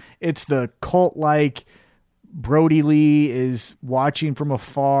character. It's the cult-like Brody Lee is watching from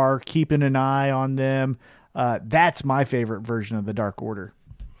afar, keeping an eye on them. That's my favorite version of the Dark Order.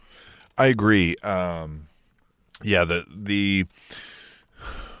 I agree. Yeah, the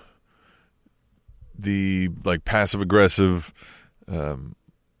like passive aggressive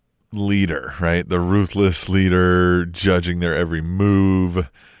leader, right? The ruthless leader judging their every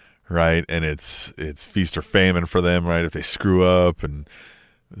move, right? And it's feast or famine for them, right? If they screw up and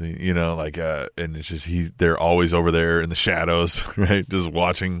and it's just they're always over there in the shadows, right? Just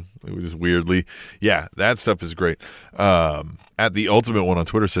watching, just weirdly. Yeah, that stuff is great. At the Ultimate One on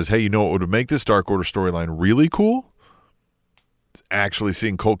Twitter says, hey, you know what would make this Dark Order storyline really cool? It's actually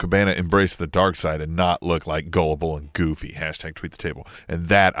seeing Colt Cabana embrace the dark side and not look like gullible and goofy. # tweet the table. And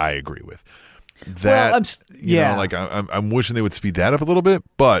that I agree with. That, I'm wishing they would speed that up a little bit,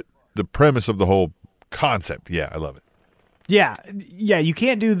 but the premise of the whole concept, yeah, I love it. Yeah, you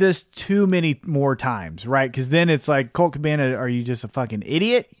can't do this too many more times, right? Because then it's like, Colt Cabana, are you just a fucking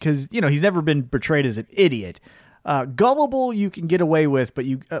idiot? Because, he's never been portrayed as an idiot. Gullible you can get away with, but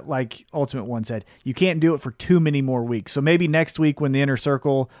you like Ultimate One said, you can't do it for too many more weeks. So maybe next week when the Inner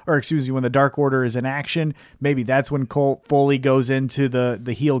Circle, when the Dark Order is in action, maybe that's when Colt fully goes into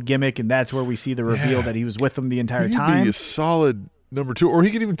the heel gimmick, and that's where we see the reveal that he was with them the entire time. He'd be a solid number 2, or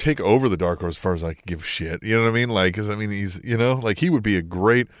he could even take over the Dark Order as far as I can give a shit. You know what I mean? Like, because he's, like, he would be a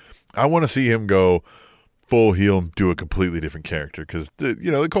great. I want to see him go full heel and do a completely different character, because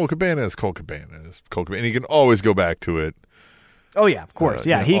the Colt Cabana is Colt Cabana, and he can always go back to it. Oh yeah, of course.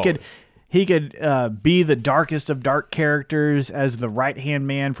 He could be the darkest of dark characters as the right hand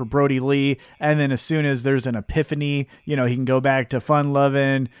man for Brody Lee, and then as soon as there's an epiphany, he can go back to fun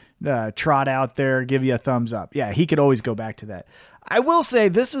loving, trot out there, give you a thumbs up. Yeah, he could always go back to that. I will say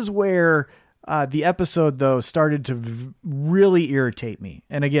this is where the episode, though, started to really irritate me.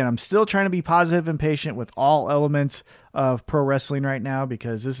 And again, I'm still trying to be positive and patient with all elements of pro wrestling right now,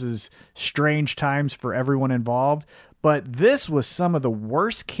 because this is strange times for everyone involved. But this was some of the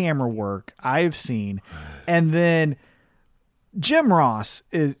worst camera work I've seen. And then Jim Ross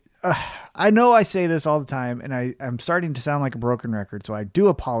is... I know I say this all the time, and I'm starting to sound like a broken record, so I do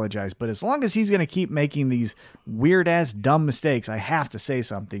apologize. But as long as he's going to keep making these weird-ass dumb mistakes, I have to say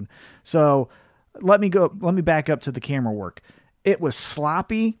something. So let me back up to the camera work. It was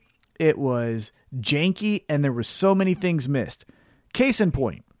sloppy, it was janky, and there were so many things missed. Case in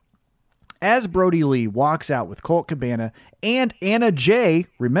point, as Brody Lee walks out with Colt Cabana and Anna Jay,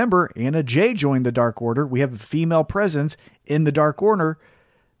 remember, Anna Jay joined the Dark Order. We have a female presence in the Dark Order.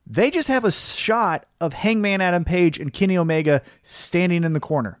 They just have a shot of Hangman Adam Page and Kenny Omega standing in the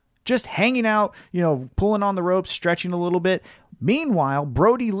corner, just hanging out, pulling on the ropes, stretching a little bit. Meanwhile,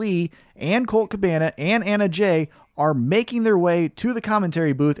 Brody Lee and Colt Cabana and Anna Jay are making their way to the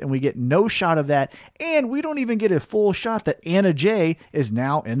commentary booth, and we get no shot of that. And we don't even get a full shot that Anna Jay is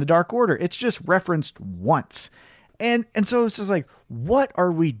now in the Dark Order. It's just referenced once. And so it's just like, what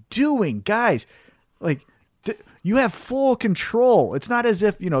are we doing, guys? Like, you have full control. It's not as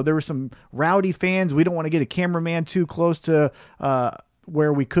if, there were some rowdy fans. We don't want to get a cameraman too close to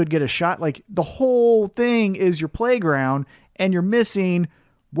where we could get a shot. Like, the whole thing is your playground, and you're missing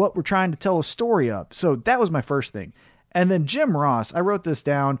what we're trying to tell a story of. So that was my first thing. And then Jim Ross, I wrote this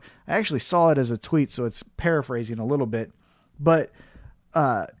down. I actually saw it as a tweet, so it's paraphrasing a little bit, but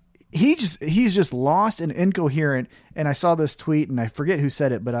he's just lost and incoherent. And I saw this tweet, and I forget who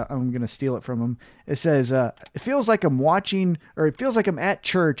said it, but I'm going to steal it from him. It says, it feels like I'm at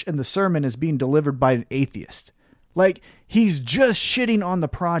church and the sermon is being delivered by an atheist. Like, he's just shitting on the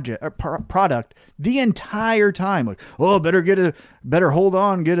product the entire time. Like, oh, better hold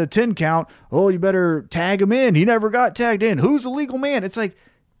on, get a 10 count. Oh, you better tag him in. He never got tagged in. Who's the legal man? It's like,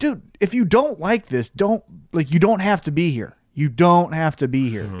 dude, if you don't like this, you don't have to be here. You don't have to be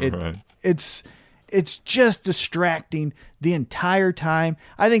here. Right. It's just distracting the entire time.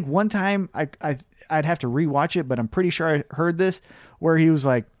 I think one time I'd have to rewatch it, but I'm pretty sure I heard this where he was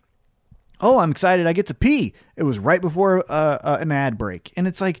like, oh, I'm excited I get to pee. It was right before an ad break. And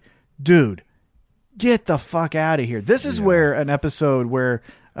it's like, dude, get the fuck out of here. This is where an episode where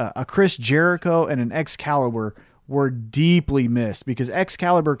a Chris Jericho and an Excalibur were deeply missed, because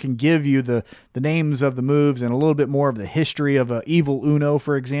Excalibur can give you the names of the moves and a little bit more of the history of Evil Uno,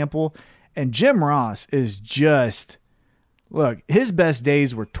 for example. And Jim Ross is just, look, his best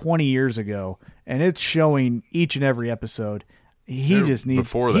days were 20 years ago, and it's showing each and every episode. He just needs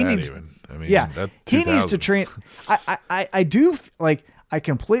before that even. I mean, yeah, that he needs to train. I do like. I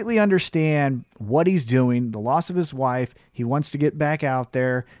completely understand what he's doing. The loss of his wife. He wants to get back out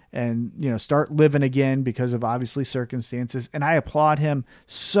there and start living again because of obviously circumstances. And I applaud him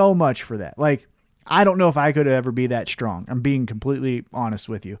so much for that. Like, I don't know if I could ever be that strong. I'm being completely honest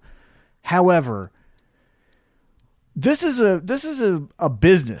with you. However, this is a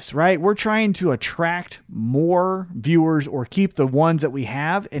business, right? We're trying to attract more viewers or keep the ones that we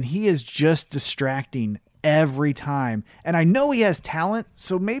have, and he is just distracting every time. And I know he has talent,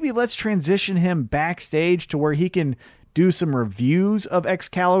 so maybe let's transition him backstage to where he can do some reviews of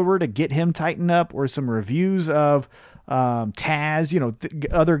Excalibur to get him tightened up, or some reviews of Taz,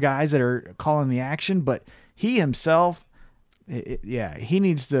 other guys that are calling the action. But he himself, he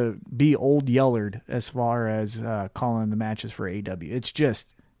needs to be old Yellard as far as calling the matches for AW. It's just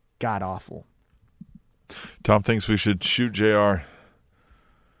god awful. Tom thinks we should shoot JR.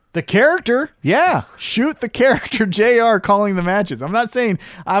 The character, yeah, shoot the character JR calling the matches. I'm not saying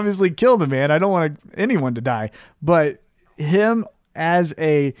obviously kill the man. I don't want anyone to die, but him as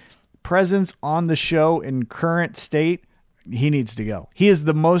a presence on the show in current state, he needs to go. He is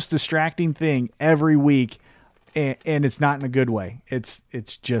the most distracting thing every week. And it's not in a good way. It's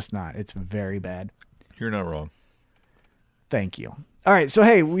just not. It's very bad. You're not wrong. Thank you. All right. So,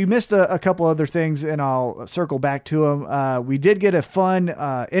 hey, we missed a couple other things, and I'll circle back to them. We did get a fun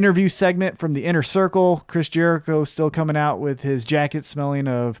interview segment from the Inner Circle. Chris Jericho still coming out with his jacket smelling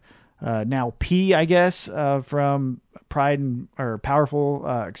of now pee, I guess, from Ortiz,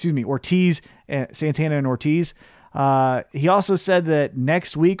 and Santana and Ortiz. He also said that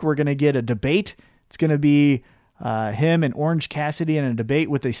next week we're going to get a debate. It's going to be him and Orange Cassidy in a debate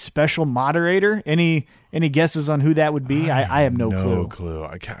with a special moderator. Any guesses on who that would be? I have no clue.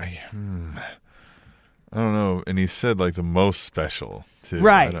 I don't know. And he said like the most special too.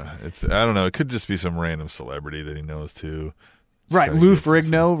 Right. I don't know. It could just be some random celebrity that he knows too. Right. Lou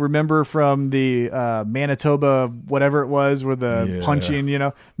Ferrigno, remember from the Manitoba, whatever it was, with the punching,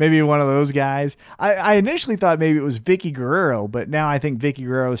 maybe one of those guys. I initially thought maybe it was Vicky Guerrero, but now I think Vicky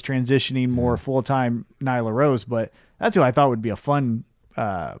Guerrero is transitioning more full-time Nyla Rose, but that's who I thought would be a fun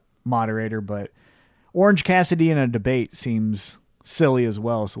moderator. But Orange Cassidy in a debate seems silly as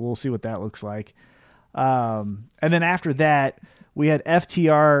well, so we'll see what that looks like. And then after that, we had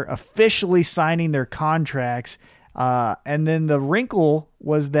FTR officially signing their contracts. And then the wrinkle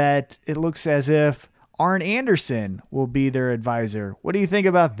was that it looks as if Arn Anderson will be their advisor. What do you think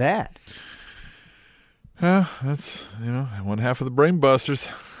about that? That's, one half of the Brain Busters.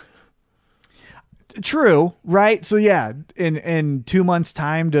 True, right? So yeah, in 2 months'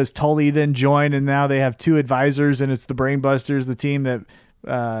 time, does Tully then join, and now they have two advisors, and it's the Brain Busters, the team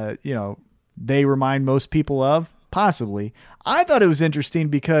that they remind most people of? Possibly. I thought it was interesting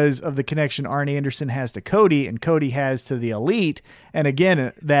because of the connection Arn Anderson has to Cody and Cody has to the Elite. And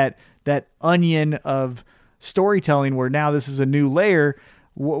again, that onion of storytelling where now this is a new layer.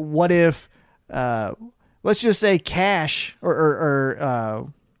 What if let's just say Cash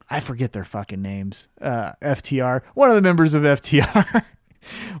or I forget their fucking names. FTR, one of the members of FTR.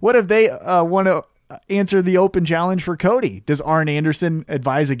 What if they want to answer the open challenge for Cody? Does Arn Anderson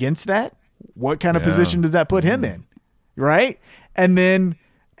advise against that? What kind of position does that put him in? Right. And then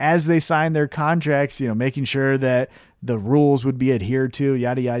as they sign their contracts, making sure that the rules would be adhered to,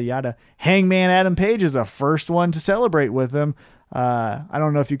 yada, yada, yada. Hangman Adam Page is the first one to celebrate with him. I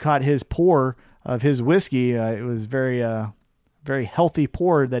don't know if you caught his pour of his whiskey. It was very, very healthy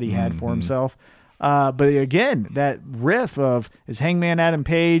pour that he had for himself. But again, that riff of, is Hangman Adam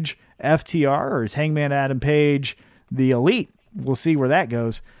Page FTR or is Hangman Adam Page the Elite? We'll see where that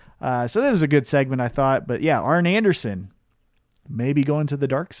goes. So that was a good segment, I thought. But yeah, Arn Anderson maybe going to the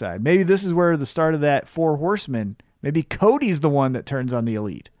dark side. Maybe this is where the start of that Four Horsemen, maybe Cody's the one that turns on the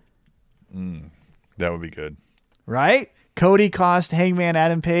Elite. That would be good. Right? Cody cost Hangman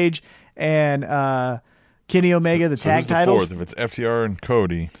Adam Page and Kenny Omega the tag titles. If it's FTR and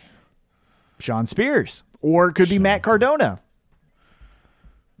Cody, Shawn Spears. Or it could be Matt Cardona.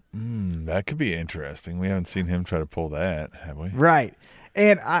 That could be interesting. We haven't seen him try to pull that, have we? Right.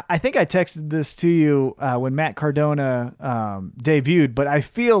 And I think I texted this to you when Matt Cardona debuted, but I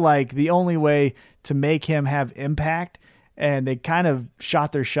feel like the only way to make him have impact, and they kind of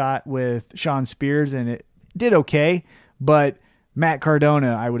shot their shot with Shawn Spears, and it did okay, but Matt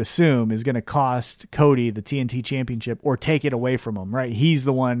Cardona, I would assume, is going to cost Cody the TNT Championship or take it away from him, right? He's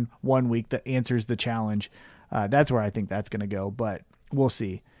the one week that answers the challenge. That's where I think that's going to go, but we'll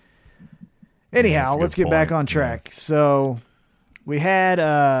see. Anyhow, let's get back on track. Yeah. So we had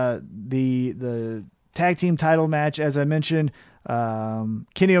the tag team title match, as I mentioned.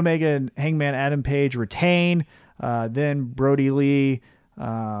 Kenny Omega and Hangman Adam Page retain. Then Brody Lee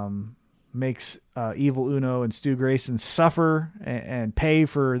makes Evil Uno and Stu Grayson suffer and pay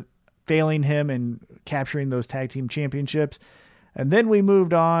for failing him and capturing those tag team championships. And then we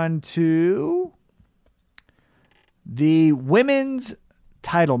moved on to the women's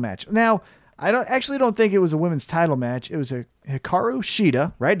title match. Now, I don't think it was a women's title match. It was a Hikaru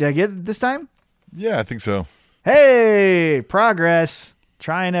Shida, right? Did I get it this time? Yeah, I think so. Hey, progress.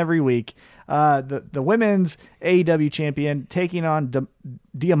 Trying every week. The women's AEW champion taking on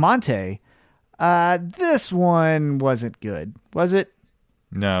Diamante. This one wasn't good, was it?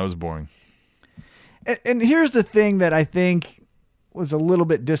 No, it was boring. And here's the thing that I think was a little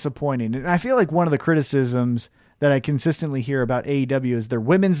bit disappointing. And I feel like one of the criticisms that I consistently hear about AEW is their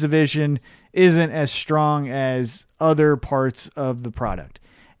women's division isn't as strong as other parts of the product.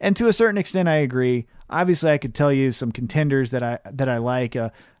 And to a certain extent, I agree. Obviously, I could tell you some contenders that I like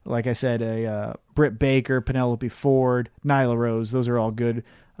I said, Britt Baker, Penelope Ford, Nyla Rose. Those are all good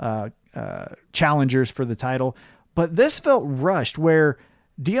challengers for the title. But this felt rushed, where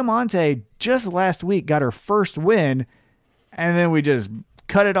Diamante just last week got her first win, and then we just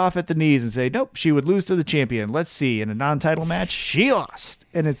cut it off at the knees and say, nope, she would lose to the champion. Let's see. In a non-title match, she lost.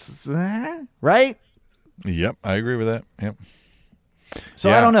 And it's, right? Yep, I agree with that. Yep. So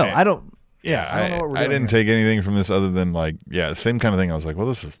yeah, I don't know. I don't know what we're doing. I didn't take anything from this other than the same kind of thing. I was like, well,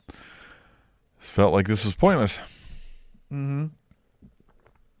 this felt like this was pointless. Mm-hmm.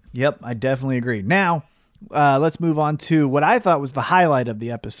 Yep, I definitely agree. Now, let's move on to what I thought was the highlight of the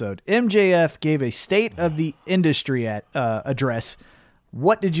episode. MJF gave a state of the industry address.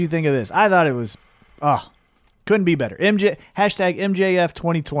 What did you think of this? I thought it was, couldn't be better. Hashtag MJF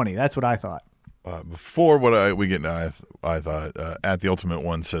 2020. That's what I thought. Before we get into, I thought at the Ultimate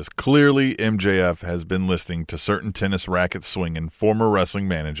One says, clearly MJF has been listening to certain tennis racket swinging former wrestling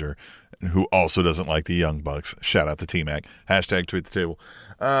manager who also doesn't like the Young Bucks. Shout out to T-Mac. Hashtag tweet the table.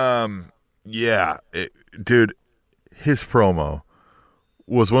 Dude, his promo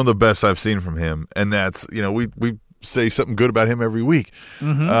was one of the best I've seen from him. And that's, we say something good about him every week.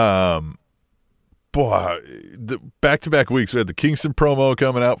 Mm-hmm. The back-to-back weeks, we had the Kingston promo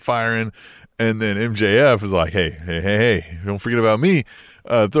coming out firing, and then MJF is like, hey, don't forget about me.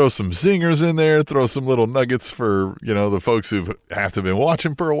 Throw some zingers in there, throw some little nuggets for, the folks who have to have been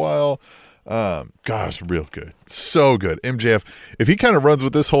watching for a while. Gosh, real good. So good. MJF, if he kind of runs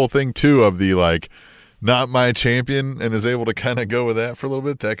with this whole thing, too, of the, not my champion, and is able to kind of go with that for a little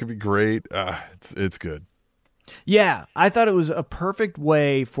bit, that could be great. It's good. Yeah, I thought it was a perfect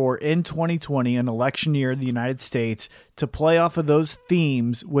way for, in 2020, an election year in the United States, to play off of those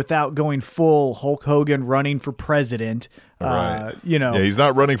themes without going full Hulk Hogan running for president. Right. Yeah, he's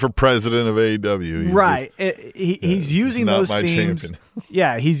not running for president of AEW. He's using those themes.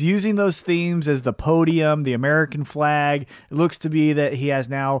 Yeah, he's using those themes as the podium, the American flag. It looks to be that he has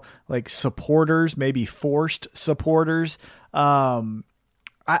now supporters, maybe forced supporters.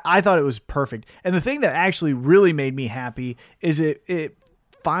 I thought it was perfect. And the thing that actually really made me happy is it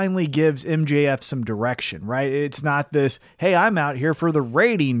finally gives MJF some direction, right? It's not this, hey, I'm out here for the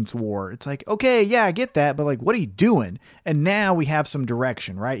ratings war. It's like, okay, yeah, I get that, but like, what are you doing? And now we have some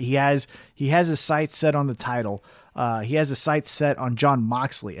direction, right? He has his sights set on the title. He has his sights set on Jon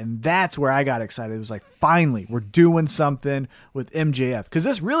Moxley, and that's where I got excited. It was like, finally, we're doing something with MJF, because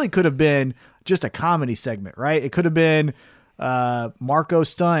this really could have been just a comedy segment, right? It could have been Marco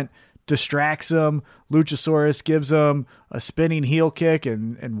Stunt distracts him, Luchasaurus gives him a spinning heel kick,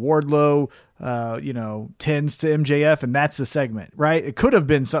 and Wardlow tends to MJF, and that's the segment, right? It could have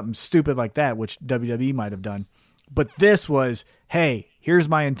been something stupid like that, which WWE might have done. But this was, hey, here's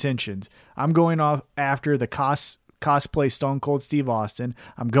my intentions. I'm going off after the cosplay Stone Cold Steve Austin.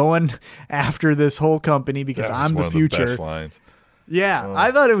 I'm going after this whole company because I'm the future. One of the best lines. Yeah,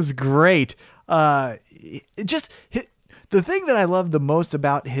 I thought it was great. The thing that I love the most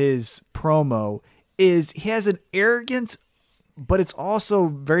about his promo is he has an arrogance, but it's also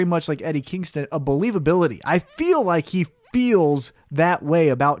very much like Eddie Kingston, a believability. I feel like he feels that way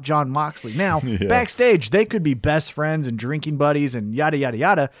about Jon Moxley. Now, backstage, they could be best friends and drinking buddies and yada, yada,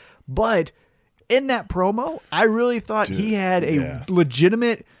 yada. But in that promo, I really thought he had a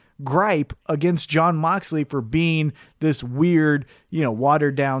legitimate gripe against Jon Moxley for being this weird,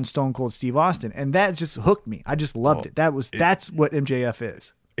 watered down Stone Cold Steve Austin. And that just hooked me. I just loved it. That's what MJF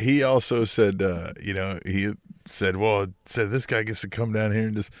is. He also said, he said this guy gets to come down here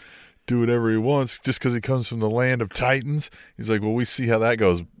and just do whatever he wants just because he comes from the land of Titans. He's like, well, we see how that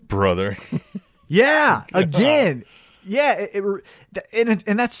goes, brother. Yeah, again. Yeah,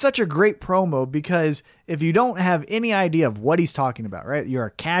 and that's such a great promo, because if you don't have any idea of what he's talking about, right? You're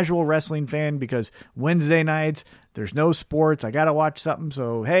a casual wrestling fan because Wednesday nights, there's no sports. I got to watch something.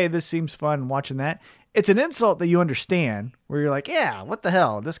 So, hey, this seems fun watching that. It's an insult that you understand, where you're like, yeah, what the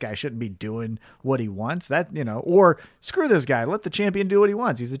hell? This guy shouldn't be doing what he wants. Or screw this guy. Let the champion do what he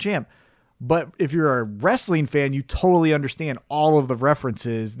wants. He's the champ. But if you're a wrestling fan, you totally understand all of the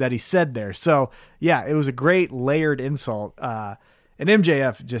references that he said there. So, yeah, it was a great layered insult. And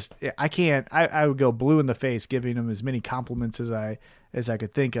MJF I would go blue in the face giving him as many compliments as I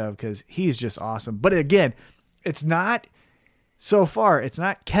could think of, because he's just awesome. But again, it's not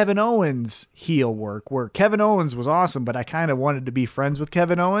Kevin Owens heel work, where Kevin Owens was awesome, but I kind of wanted to be friends with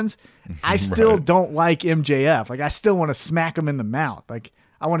Kevin Owens. I still don't like MJF. Like, I still want to smack him in the mouth. Like,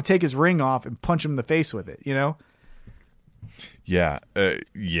 I want to take his ring off and punch him in the face with it, Yeah.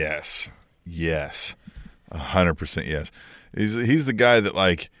 Yes. 100% yes. He's the guy that,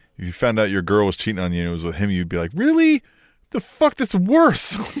 like, if you found out your girl was cheating on you and it was with him, you'd be like, really? The fuck, that's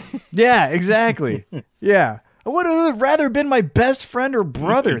worse. Yeah, exactly. Yeah. I would have rather been my best friend or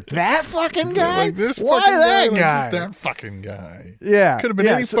brother. That fucking guy? Like this Why fucking that guy? guy? Like that fucking guy. Yeah. Could have been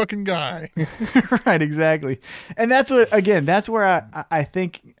any fucking guy. Right, exactly. And that's where I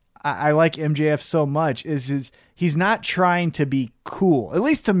think I like MJF so much is he's not trying to be cool. At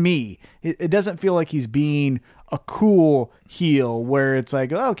least to me, it doesn't feel like he's being a cool heel where it's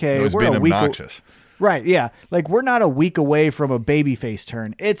like, okay, he's being obnoxious. Right, yeah. Like, we're not a week away from a babyface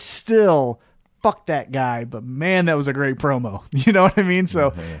turn. It's still, fuck that guy, but man, that was a great promo. You know what I mean?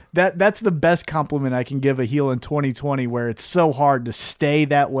 So that's the best compliment I can give a heel in 2020, where it's so hard to stay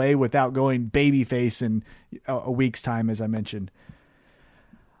that way without going babyface in a week's time, as I mentioned.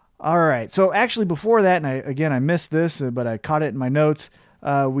 All right. So actually before that, and I missed this, but I caught it in my notes.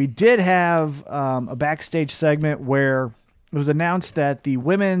 We did have a backstage segment where it was announced that the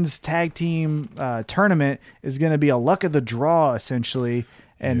women's tag team tournament is going to be a luck of the draw, essentially.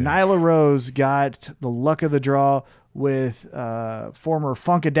 And Nyla Rose got the luck of the draw with former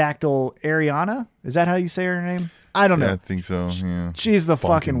Funkadactyl Ariana. Is that how you say her name? I don't know. I think so. Yeah. She's the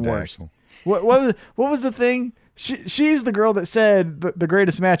fucking worst. What was the thing? She's the girl that said the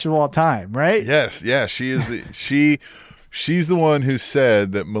greatest match of all time, right? Yes, yeah. She is she's the one who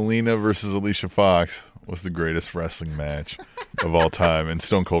said that Melina versus Alicia Fox was the greatest wrestling match of all time, and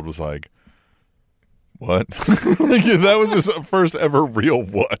Stone Cold was like, what? That was his first ever real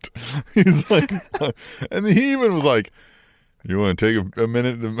what. He's like, and he even was like, you want to take a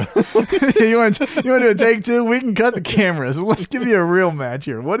minute? you want to do a take two? We can cut the cameras. Let's give you a real match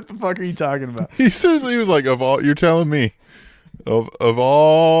here. What the fuck are you talking about? He was like, you're telling me of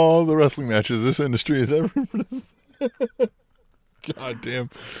all the wrestling matches this industry has ever produced. God damn.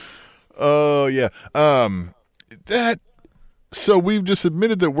 Oh yeah. So we've just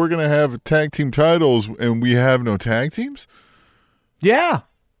admitted that we're going to have tag team titles and we have no tag teams? Yeah.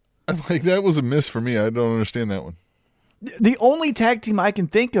 Like, that was a miss for me. I don't understand that one. The only tag team I can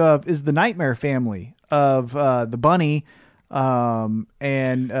think of is the Nightmare family of the Bunny, So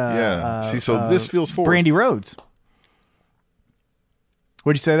this feels forced. Brandy Rhodes.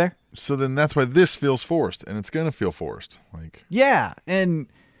 What'd you say there? So then that's why this feels forced, and it's gonna feel forced. Like, yeah, and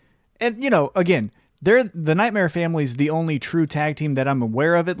you know, again, the Nightmare Family is the only true tag team that I'm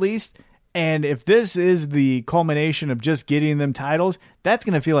aware of, at least. And if this is the culmination of just getting them titles, that's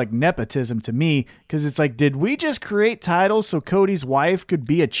going to feel like nepotism to me, because it's like, did we just create titles so Cody's wife could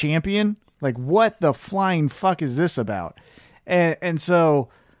be a champion? Like, what the flying fuck is this about? And so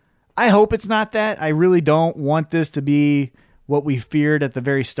I hope it's not that. I really don't want this to be what we feared at the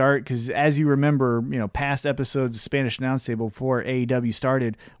very start, because as you remember, you know, past episodes of Spanish Announce Table before AEW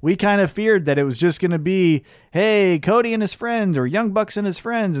started, we kind of feared that it was just going to be, hey, Cody and his friends, or Young Bucks and his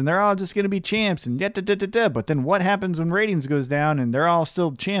friends, and they're all just going to be champs, and da-da-da-da-da. But then what happens when ratings goes down and they're all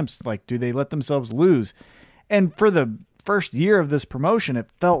still champs? Like, do they let themselves lose? And for the first year of this promotion, it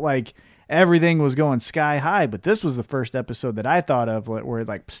felt like everything was going sky high, but this was the first episode that I thought of where it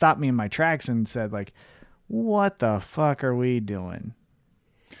like stopped me in my tracks and said, like, what the fuck are we doing?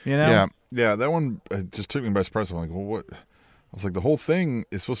 You know? Yeah. That one just took me by surprise. I'm like, well, what? I was like, the whole thing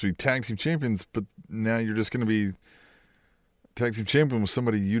is supposed to be tag team champions, but now you're just going to be tag team champion with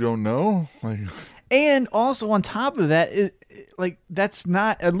somebody you don't know. Like, and also on top of that, like, that's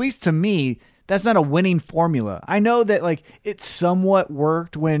not, at least to me, that's not a winning formula. I know that like it somewhat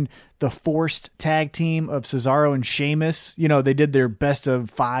worked when the forced tag team of Cesaro and Sheamus, you know, they did their best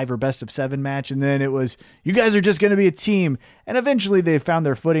of 5 or best of 7 match. And then it was, you guys are just going to be a team. And eventually they found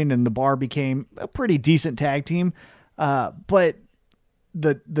their footing and the Bar became a pretty decent tag team. But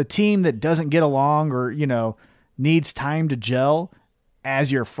the team that doesn't get along, or, you know, needs time to gel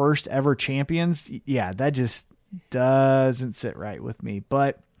as your first ever champions. Yeah, that just doesn't sit right with me,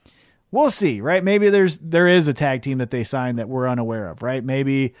 but we'll see, right? Maybe there is a tag team that they signed that we're unaware of, right?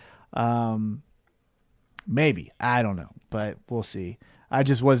 Maybe, I don't know, but we'll see. I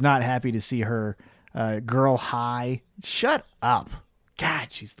just was not happy to see her, Girl High. Shut up.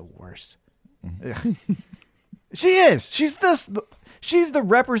 God, she's the worst. She is. She's the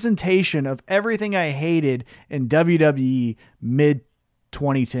representation of everything I hated in WWE mid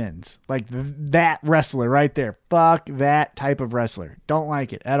 2010s. Like that wrestler right there. Fuck that type of wrestler. Don't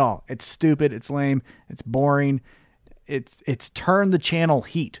like it at all. It's stupid. It's lame. It's boring. It's turned the channel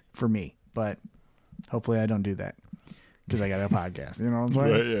heat for me, but hopefully I don't do that because I got a podcast. You know what I'm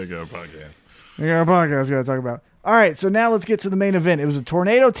saying? right, yeah, I got a podcast. I got a podcast I got to talk about. All right, so now let's get to the main event. It was a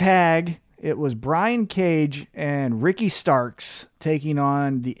tornado tag. It was Brian Cage and Ricky Starks taking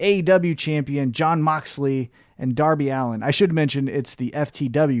on the AEW champion Jon Moxley and Darby Allin. I should mention it's the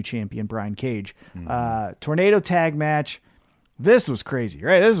FTW champion, Brian Cage. Tornado tag match. This was crazy,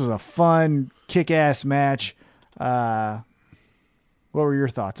 right? This was a fun, kick-ass match. What were your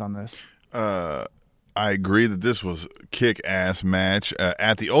thoughts on this? I agree that this was a kick-ass match.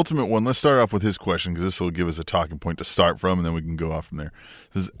 At the Ultimate One, let's start off with his question, because this will give us a talking point to start from, and then we can go off from there.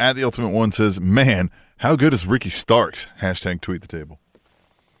 This is, At the Ultimate One says, man, how good is Ricky Starks? # tweet the table.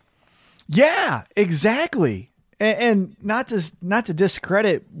 Yeah, exactly. And not to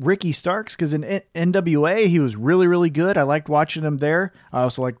discredit Ricky Starks, because in NWA he was really, really good. I liked watching him there. I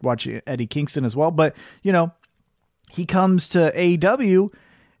also liked watching Eddie Kingston as well. But, you know, he comes to AEW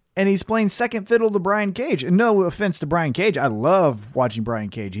and he's playing second fiddle to Brian Cage. And no offense to Brian Cage, I love watching Brian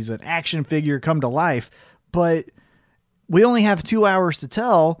Cage. He's an action figure come to life. But we only have 2 hours to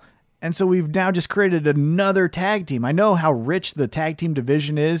tell, and so we've now just created another tag team. I know how rich the tag team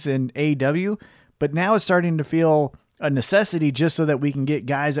division is in AEW, but now it's starting to feel a necessity just so that we can get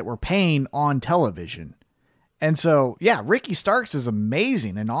guys that we're paying on television. And so, yeah, Ricky Starks is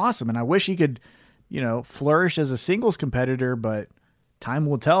amazing and awesome. And I wish he could, you know, flourish as a singles competitor, but time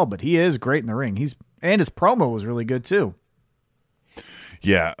will tell. But he is great in the ring. And his promo was really good too.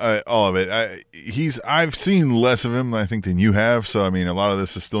 Yeah, all of it. I've seen less of him, I think, than you have. So, I mean, a lot of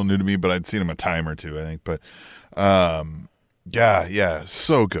this is still new to me, but I'd seen him a time or two, I think. But, yeah,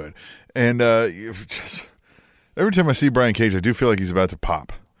 so good. And just every time I see Brian Cage, I do feel like he's about to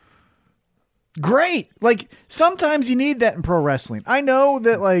pop. Great. Like, sometimes you need that in pro wrestling. I know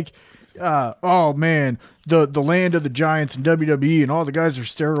that, like, oh, man, the land of the giants in WWE and all the guys are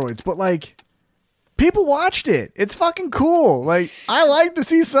steroids. But, like, people watched it. It's fucking cool. Like, I like to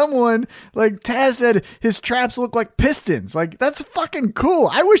see someone, like Taz said, his traps look like pistons. Like, that's fucking cool.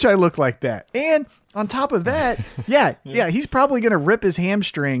 I wish I looked like that. And on top of that, yeah, he's probably going to rip his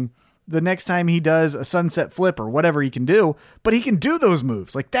hamstring the next time he does a sunset flip or whatever he can do, but he can do those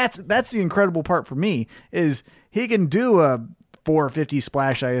moves. Like, that's the incredible part for me, is he can do a 450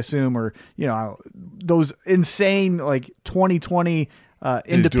 splash, I assume, or, you know, those insane, like 2020,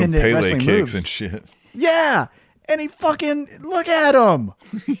 independent Pele wrestling kicks moves and shit. Yeah. and he fucking, look at him.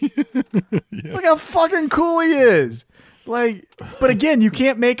 Look how fucking cool he is. Like, but again, you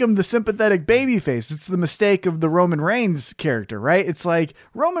can't make him the sympathetic baby face. It's the mistake of the Roman Reigns character, right? It's like,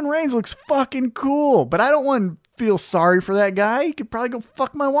 Roman Reigns looks fucking cool, but I don't want to feel sorry for that guy. He could probably go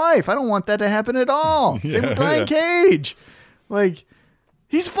fuck my wife. I don't want that to happen at all. Same with Brian Cage. Like,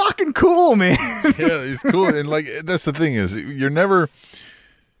 he's fucking cool, man. Yeah, he's cool. And like, that's the thing is, you're never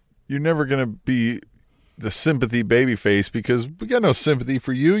going to be the sympathy baby face because we got no sympathy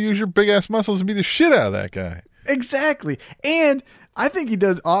for you. Use your big ass muscles and beat the shit out of that guy. Exactly. And I think he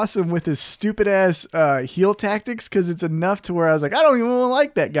does awesome with his stupid ass heel tactics because it's enough to where I was like, I don't even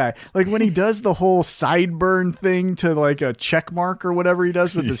like that guy. Like when he does the whole sideburn thing to like a check mark or whatever he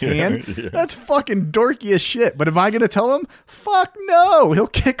does with his hand, that's fucking dorky as shit. But am I going to tell him? Fuck no. He'll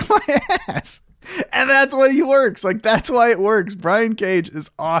kick my ass. And that's what he works. Like, that's why it works. Brian Cage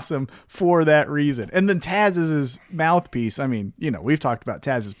is awesome for that reason. And then Taz is his mouthpiece. I mean, you know, we've talked about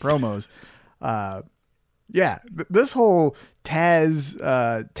Taz's promos. Yeah, this whole Taz,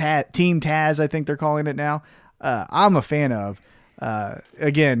 Team Taz, I think they're calling it now, I'm a fan of.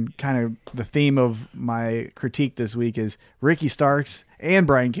 Again, kind of the theme of my critique this week is Ricky Starks and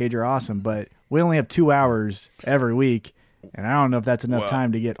Brian Cage are awesome, but we only have 2 hours every week, and I don't know if that's enough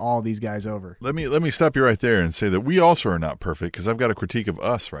time to get all these guys over. Let me stop you right there and say that we also are not perfect because I've got a critique of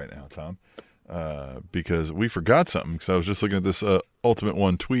us right now, Tom, because we forgot something because I was just looking at this Ultimate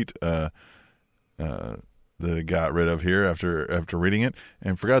One tweet that I got rid of here after reading it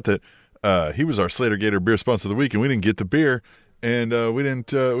and forgot that he was our Slater Gator beer sponsor of the week and we didn't get the beer and we didn't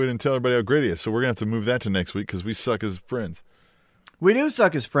tell everybody how great he is. So we're gonna have to move that to next week because we suck as friends. We do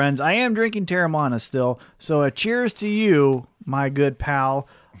suck as friends. I am drinking Terramana still, so a cheers to you, my good pal.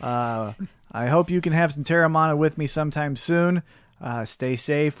 I hope you can have some Terramana with me sometime soon. Stay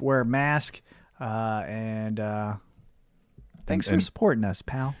safe, wear a mask, and thanks for supporting us,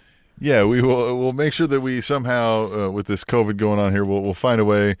 pal. Yeah, we'll make sure that we somehow, with this COVID going on here, we'll find a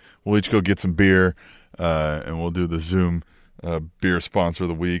way. We'll each go get some beer, and we'll do the Zoom beer sponsor of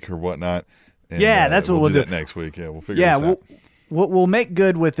the week or whatnot. And, yeah, that's what we'll do that next week. Yeah, we'll figure this out. We'll make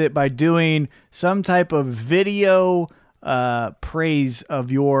good with it by doing some type of video praise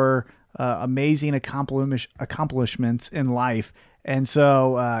of your amazing accomplishments in life. And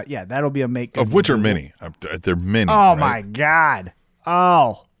so, that'll be a make good. Of which are many. They're many. Oh, right? my God.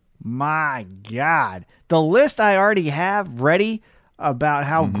 Oh, my God. The list I already have ready about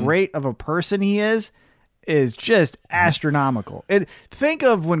how great of a person he is just astronomical. Think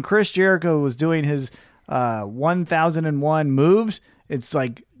of when Chris Jericho was doing his 1001 moves. It's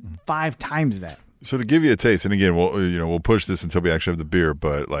like 5 times that. So to give you a taste, and again, we'll push this until we actually have the beer,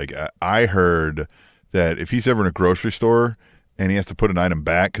 but like I heard that if he's ever in a grocery store and he has to put an item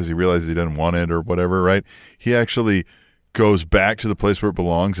back because he realizes he doesn't want it or whatever, right? He actually goes back to the place where it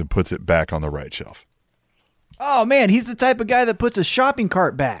belongs and puts it back on the right shelf. Oh, man, he's the type of guy that puts a shopping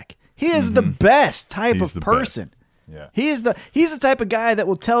cart back. He is the best type of person. Yeah. He's the type of guy that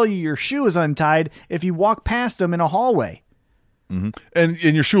will tell you your shoe is untied if you walk past him in a hallway. Mm-hmm. And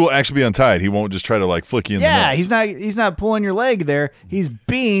your shoe will actually be untied. He won't just try to like flick you in the nose. Yeah, he's not pulling your leg there. He's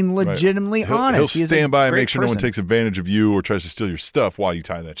being legitimately honest. He'll stand by and make sure no one takes advantage of you or tries to steal your stuff while you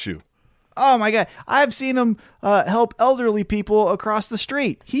tie that shoe. Oh, my God. I've seen him help elderly people across the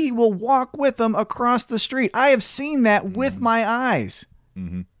street. He will walk with them across the street. I have seen that with my eyes.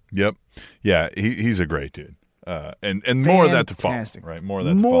 Mm-hmm. Yep. Yeah, he's a great dude. And more of that to follow, right? More of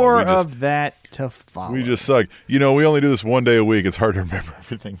that to follow. More of that to follow. We just suck. We only do this one day a week. It's hard to remember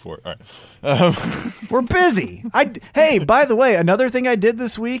everything for it. All right. We're busy. Hey, by the way, another thing I did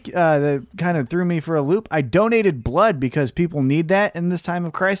this week that kind of threw me for a loop, I donated blood because people need that in this time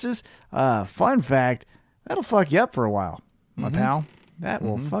of crisis. Fun fact, that'll fuck you up for a while, my pal. That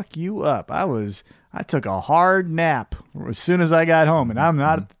will fuck you up. I took a hard nap as soon as I got home, and I'm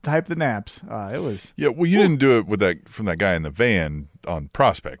not the type that naps. It was you didn't do it from that guy in the van on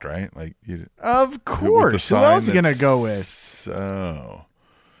Prospect, right? Like of course. Who else are you gonna go with? So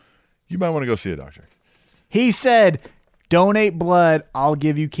you might want to go see a doctor. He said, "Donate blood. I'll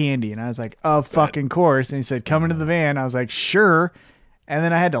give you candy." And I was like, "Of fucking course." And he said, "Come into the van." I was like, "Sure." And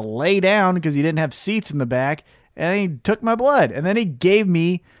then I had to lay down because he didn't have seats in the back. And he took my blood, and then he gave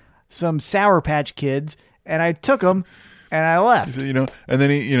me some Sour Patch Kids, and I took them, and I left. So, and then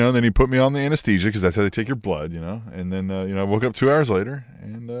he put me on the anesthesia because that's how they take your blood, And then I woke up 2 hours later,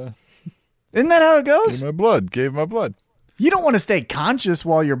 and isn't that how it goes? Gave my blood. You don't want to stay conscious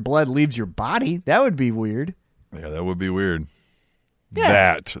while your blood leaves your body. That would be weird. Yeah, that would be weird.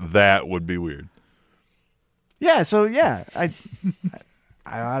 Yeah. That would be weird. Yeah. So yeah, I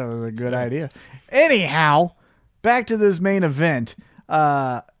thought it was a good idea. Anyhow. back to this main event.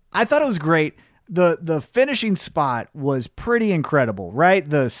 I thought it was great. The finishing spot was pretty incredible, right?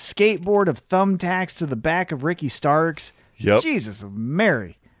 The skateboard of thumbtacks to the back of Ricky Starks. Yep. Jesus of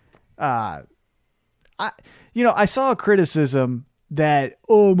Mary. I saw a criticism that,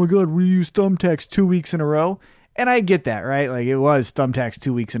 oh my God, we used thumbtacks 2 weeks in a row. And I get that, right? Like, it was thumbtacks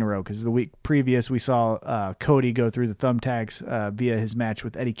 2 weeks in a row because the week previous we saw Cody go through the thumbtacks via his match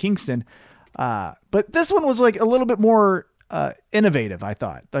with Eddie Kingston. But this one was like a little bit more innovative, I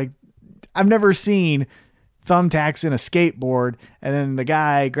thought. Like, I've never seen thumbtacks in a skateboard and then the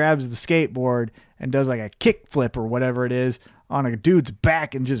guy grabs the skateboard and does like a kick flip or whatever it is on a dude's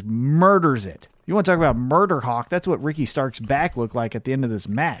back and just murders it. You want to talk about murder hawk? That's what Ricky Stark's back looked like at the end of this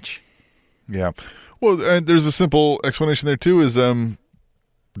match. Yeah. Well, there's a simple explanation there, too, is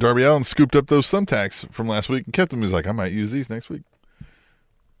Darby Allin scooped up those thumbtacks from last week and kept them. He's like, I might use these next week.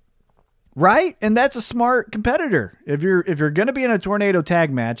 Right? And that's a smart competitor. If you're going to be in a tornado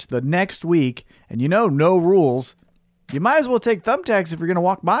tag match the next week and no rules, you might as well take thumbtacks if you're going to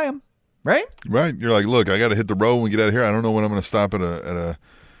walk by them, right? Right. You're like, look, I got to hit the road when we get out of here. I don't know when I'm going to stop at a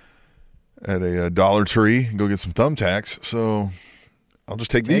Dollar Tree and go get some thumbtacks, so I'll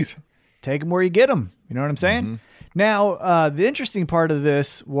just take these. Take them where you get them. You know what I'm saying? Mm-hmm. Now, the interesting part of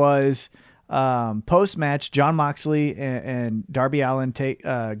this was post-match, Jon Moxley and Darby Allin get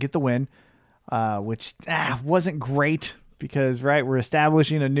the win, which wasn't great because, right, we're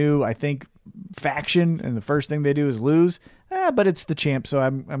establishing a new, I think, faction, and the first thing they do is lose. But it's the champ, so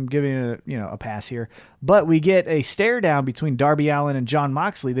I'm giving it a pass here. But we get a stare down between Darby Allin and Jon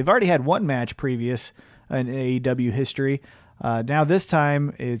Moxley. They've already had one match previous in AEW history. Now this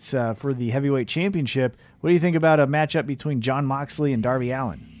time it's for the heavyweight championship. What do you think about a matchup between Jon Moxley and Darby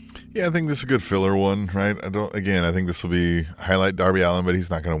Allin? Yeah, I think this is a good filler one, right? I think this will be highlight Darby Allin, but he's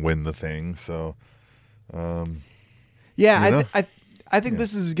not going to win the thing. So, I think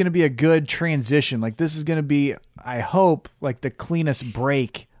this is going to be a good transition. Like, this is going to be, I hope, like the cleanest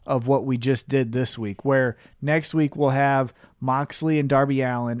break of what we just did this week, where next week we'll have Moxley and Darby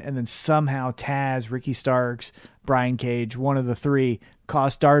Allin, and then somehow Taz, Ricky Starks, Brian Cage, one of the three,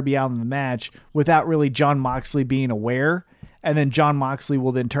 cost Darby Allin the match without really Jon Moxley being aware. And then Jon Moxley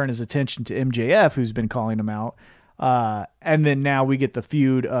will then turn his attention to MJF, who's been calling him out. And then now we get the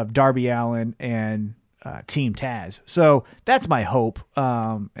feud of Darby Allin and Team Taz. So that's my hope.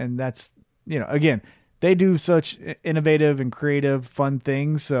 And that's, again, they do such innovative and creative, fun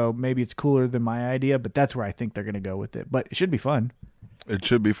things. So maybe it's cooler than my idea, but that's where I think they're going to go with it. But it should be fun. It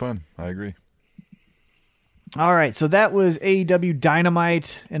should be fun. I agree. All right. So that was AEW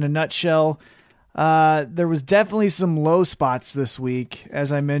Dynamite in a nutshell. There was definitely some low spots this week.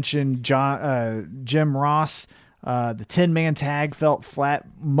 As I mentioned, Jim Ross, the 10-man tag felt flat.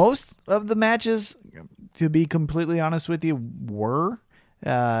 Most of the matches, to be completely honest with you, were.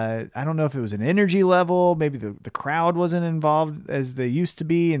 I don't know if it was an energy level. Maybe the crowd wasn't involved as they used to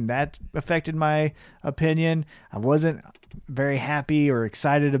be, and that affected my opinion. I wasn't very happy or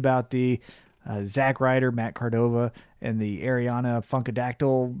excited about the Zack Ryder, Matt Cardova, and the Ariana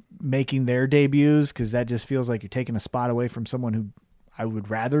Funkadactyl making their debuts, because that just feels like you're taking a spot away from someone who I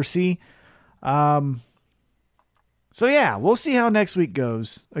would rather see. So yeah, we'll see how next week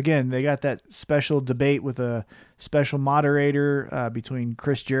goes. Again, they got that special debate with a special moderator between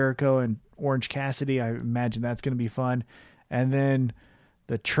Chris Jericho and Orange Cassidy. I imagine that's going to be fun. And then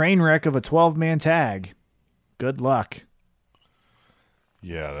the train wreck of a 12-man tag. Good luck.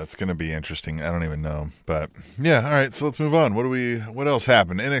 Yeah, that's going to be interesting. I don't even know. But yeah, all right, so let's move on. What else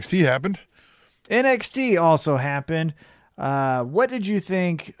happened? NXT happened? NXT also happened. What did you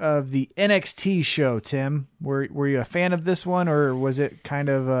think of the NXT show, Tim? Were you a fan of this one, or was it kind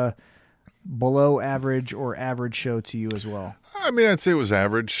of a below average or average show to you as well? I mean, I'd say it was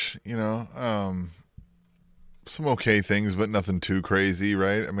average, some okay things, but nothing too crazy,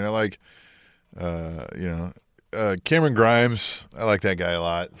 right? I mean, I like, Cameron Grimes. I like that guy a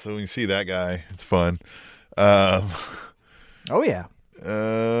lot. So when you see that guy, it's fun. Oh yeah.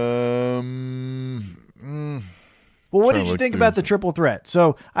 Well, what did you think about the triple threat?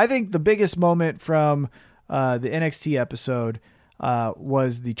 So I think the biggest moment from the NXT episode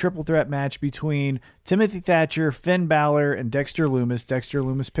was the triple threat match between Timothy Thatcher, Finn Balor, and Dexter Lumis. Dexter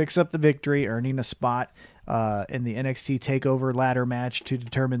Lumis picks up the victory, earning a spot in the NXT TakeOver ladder match to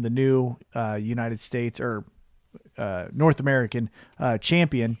determine the new United States or North American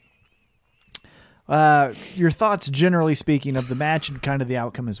champion. Your thoughts, generally speaking, of the match and kind of the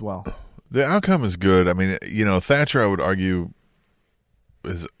outcome as well? The outcome is good. I mean, Thatcher, I would argue,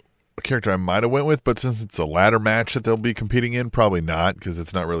 is a character I might have went with, but since it's a ladder match that they'll be competing in, probably not, because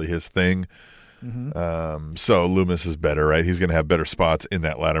it's not really his thing. So Loomis is better, right? He's going to have better spots in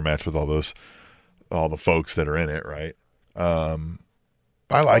that ladder match with all the folks that are in it, right?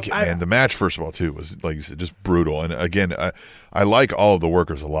 I like it, man. The match, first of all, too, was, like you said, just brutal. And again, I like all of the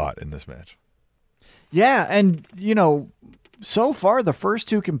workers a lot in this match. Yeah, and so far the first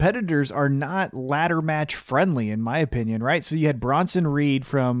two competitors are not ladder match friendly, in my opinion, right? So you had Bronson Reed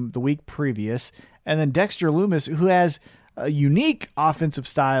from the week previous, and then Dexter Loomis, who has a unique offensive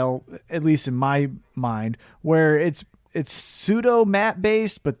style, at least in my mind, where it's pseudo mat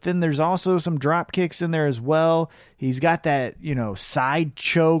based, but then there's also some drop kicks in there as well. He's got that, side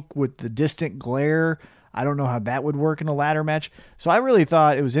choke with the distant glare. I don't know how that would work in a ladder match. So I really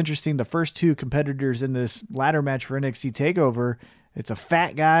thought it was interesting. The first two competitors in this ladder match for NXT TakeOver, it's a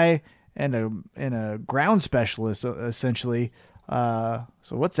fat guy and a ground specialist, essentially. So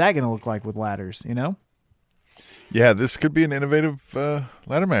what's that going to look like with ladders, Yeah, this could be an innovative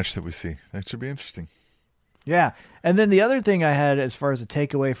ladder match that we see. That should be interesting. Yeah. And then the other thing I had as far as a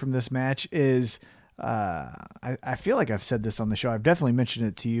takeaway from this match is I feel like I've said this on the show. I've definitely mentioned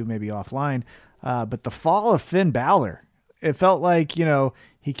it to you, maybe offline. But the fall of Finn Balor, it felt like,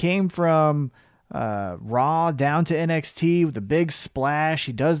 he came from Raw down to NXT with a big splash.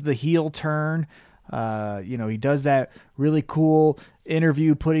 He does the heel turn. He does that really cool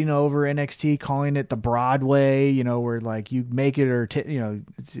interview putting over NXT, calling it the Broadway, where like you make it or,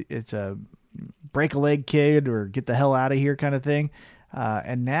 it's a break a leg kid or get the hell out of here kind of thing.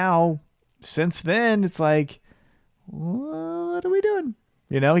 And now since then it's like, what are we doing?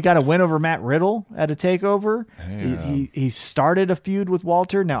 He got a win over Matt Riddle at a TakeOver. Yeah. He started a feud with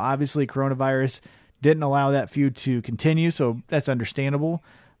Walter. Now, obviously, coronavirus didn't allow that feud to continue, so that's understandable.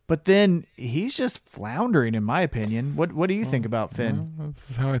 But then he's just floundering, in my opinion. What do you think about Finn? Well,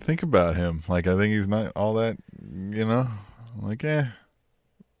 that's how I think about him. Like, I think he's not all that,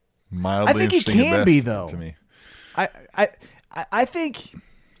 mildly I think he interesting can at best be, though. To me. I think,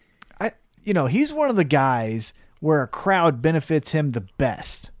 he's one of the guys where a crowd benefits him the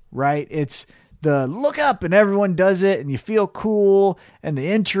best, right? It's the look up and everyone does it and you feel cool and the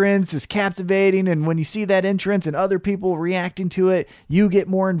entrance is captivating. And when you see that entrance and other people reacting to it, you get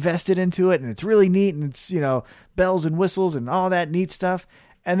more invested into it and it's really neat. And it's, bells and whistles and all that neat stuff.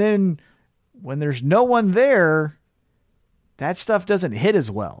 And then when there's no one there, that stuff doesn't hit as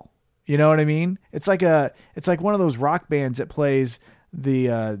well. You know what I mean? It's like one of those rock bands that plays the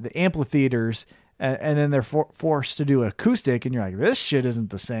amphitheaters and then they're forced to do acoustic, and you're like, this shit isn't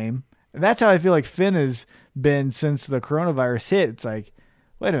the same. And that's how I feel like Finn has been since the coronavirus hit. It's like,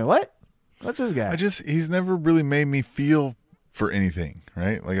 wait a minute, what? What's this guy? He's never really made me feel for anything,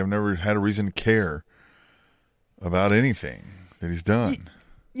 right? Like I've never had a reason to care about anything that he's done.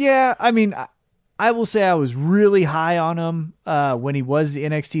 Yeah, I mean, I will say I was really high on him when he was the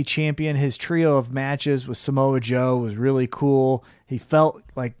NXT champion. His trio of matches with Samoa Joe was really cool. He felt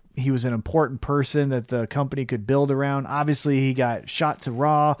like he was an important person that the company could build around. Obviously, he got shot to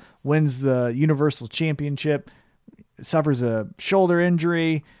Raw, wins the Universal Championship, suffers a shoulder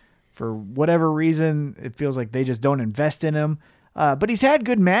injury. For whatever reason, it feels like they just don't invest in him. But he's had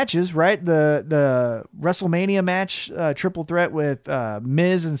good matches, right? The WrestleMania match, triple threat with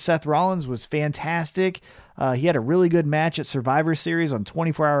Miz and Seth Rollins was fantastic. He had a really good match at Survivor Series on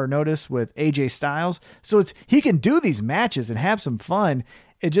 24-hour notice with AJ Styles. So he can do these matches and have some fun.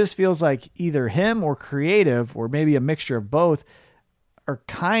 It just feels like either him or creative, or maybe a mixture of both, are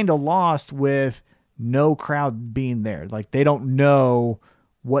kind of lost with no crowd being there. Like they don't know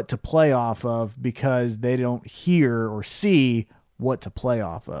what to play off of because they don't hear or see what to play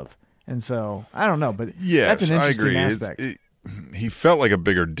off of. And so I don't know, but yes, that's an interesting I agree. aspect. He felt like a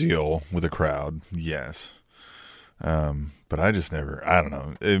bigger deal with a crowd. Yes. But I just never, I don't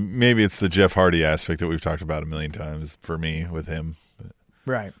know. Maybe it's the Jeff Hardy aspect that we've talked about a million times for me with him. But.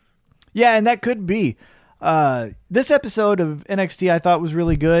 Right. Yeah, and that could be. This episode of NXT I thought was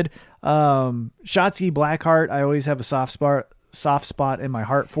really good. Shotzi Blackheart, I always have a soft spot in my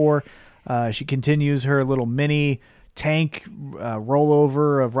heart for. She continues her little mini tank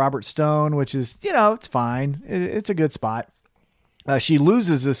rollover of Robert Stone, which is, it's fine. It's a good spot. She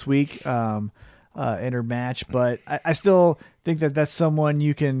loses this week in her match, but I still think that that's someone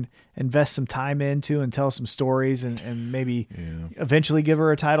you can invest some time into and tell some stories and maybe eventually give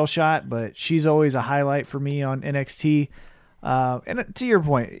her a title shot. But she's always a highlight for me on NXT. And to your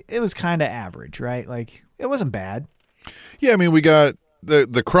point, it was kind of average, right? Like it wasn't bad. Yeah. I mean, we got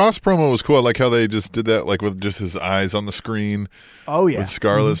the cross promo was cool. I like how they just did that, like with just his eyes on the screen. Oh yeah. With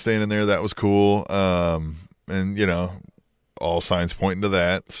Scarlett standing there. That was cool. And all signs pointing to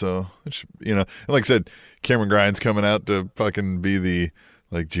that. So, like I said, Cameron Grimes coming out to fucking be the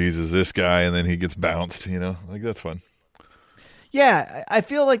like Jesus, this guy, and then he gets bounced. Like that's fun. Yeah, I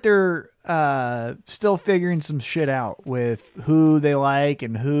feel like they're still figuring some shit out with who they like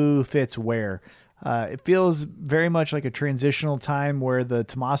and who fits where. It feels very much like a transitional time where the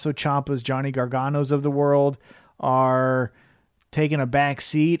Tommaso Ciampas, Johnny Garganos of the world are taking a back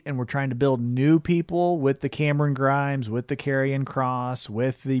seat, and we're trying to build new people with the Cameron Grimes, with the Karrion Kross,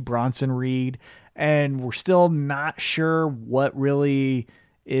 with the Bronson Reed, and we're still not sure what really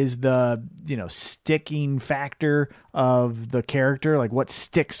is the sticking factor of the character, like what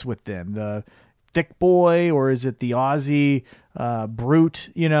sticks with them, the thick boy or is it the Aussie brute,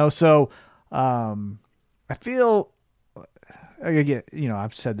 so I feel again,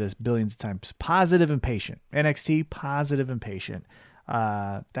 I've said this billions of times, positive and patient. NXT, positive and patient.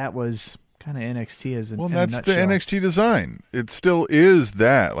 That was kind of NXT as well, that's the NXT design. It still is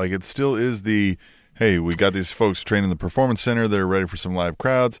that, like, it still is the, hey, we got these folks trained in the Performance Center. They're ready for some live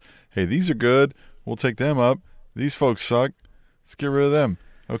crowds. Hey, these are good. We'll take them up. These folks suck. Let's get rid of them.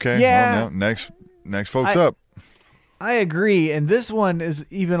 Okay. Yeah. Well, now, next folks up. I agree. And this one is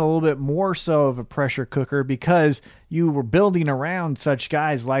even a little bit more so of a pressure cooker because you were building around such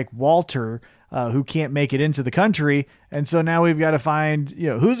guys like Walter, who can't make it into the country. And so now we've got to find,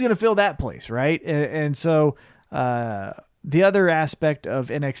 who's going to fill that place. Right. And so, the other aspect of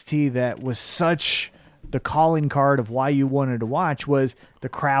NXT that was such the calling card of why you wanted to watch was the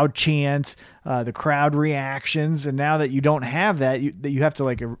crowd chants, the crowd reactions. And now that you don't have that, you have to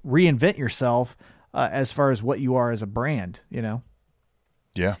like reinvent yourself as far as what you are as a brand, Yeah.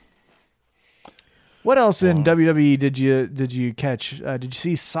 What else in WWE did you catch? Did you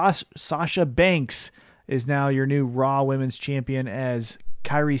see Sasha Banks is now your new Raw Women's Champion as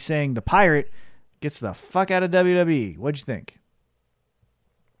Kairi Sane, the Pirate, gets the fuck out of WWE. What'd you think?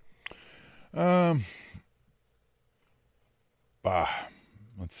 Let's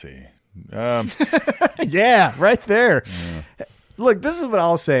see. Yeah, right there. Yeah. Look, this is what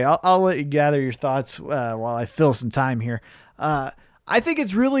I'll say. I'll let you gather your thoughts while I fill some time here. I think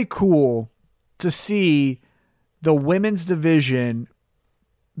it's really cool to see the women's division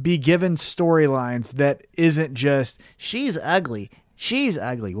be given storylines that isn't just, she's ugly.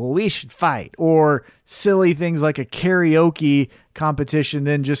 Well, we should fight. Or silly things like a karaoke competition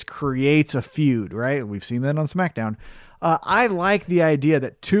then just creates a feud, right? We've seen that on SmackDown. I like the idea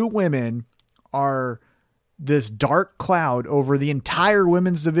that two women are this dark cloud over the entire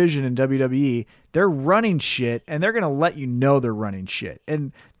women's division in WWE. They're running shit, and they're going to let you know they're running shit.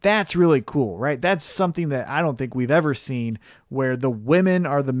 And that's really cool, right? That's something that I don't think we've ever seen, where the women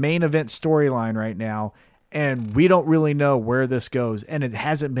are the main event storyline right now, and we don't really know where this goes, and it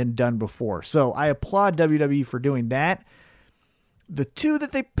hasn't been done before. So I applaud WWE for doing that. The two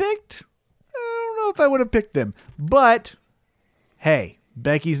that they picked, I don't know if I would have picked them, but hey,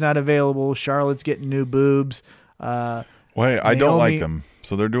 Becky's not available. Charlotte's getting new boobs. Wait, I don't like them,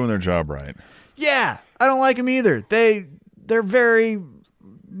 so they're doing their job right. Yeah, I don't like them either. They're very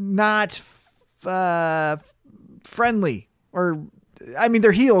not friendly, or I mean,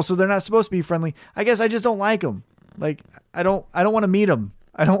 they're heels, so they're not supposed to be friendly. I guess I just don't like them. Like, I don't want to meet them.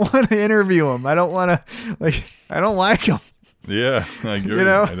 I don't want to interview them. I don't want to, I don't like them. Yeah, I agree.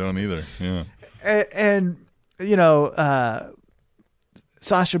 I don't either. Yeah. And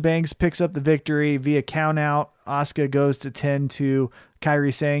Sasha Banks picks up the victory via count out. Asuka goes to 10 to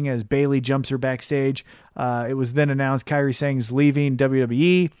Kairi Sane as Bayley jumps her backstage. It was then announced Kairi Sane's leaving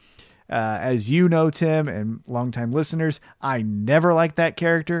WWE. As you know, Tim, and longtime listeners, I never liked that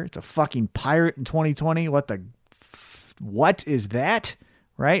character. It's a fucking pirate in 2020. What is that?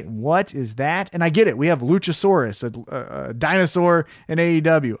 Right? What is that? And I get it. We have Luchasaurus, a dinosaur in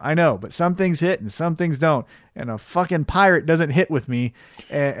AEW. I know, but some things hit and some things don't. And a fucking pirate doesn't hit with me.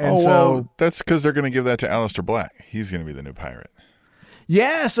 So that's because they're going to give that to Aleister Black. He's going to be the new pirate.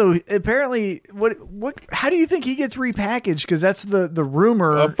 Yeah. So apparently, what? How do you think he gets repackaged? Because that's the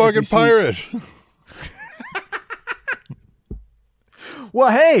rumor. A fucking pirate. Well,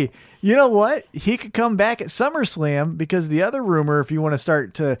 hey. You know what? He could come back at SummerSlam, because the other rumor, if you want to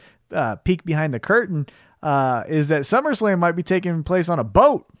start to peek behind the curtain, is that SummerSlam might be taking place on a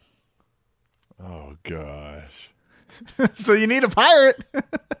boat. Oh, gosh. So you need a pirate.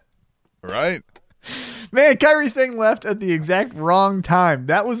 Right? Man, Kairi Sane left at the exact wrong time.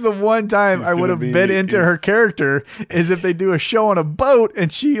 That was the one time I would have been into her character, is if they do a show on a boat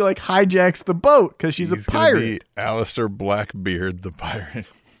and she hijacks the boat because she's a pirate. He's going to be Aleister Blackbeard, the pirate.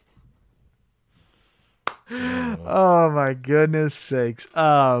 Oh my goodness sakes.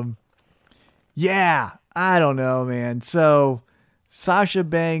 Yeah, I don't know, man. So Sasha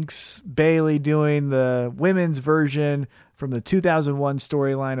Banks, Bayley doing the women's version from the 2001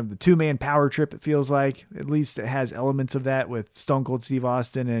 storyline of the 2-man power trip. It feels like at least it has elements of that with Stone Cold Steve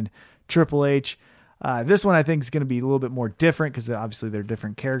Austin and Triple H. This one I think is going to be a little bit more different because obviously they're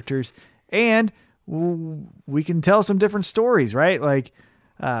different characters, and we can tell some different stories, right? Like,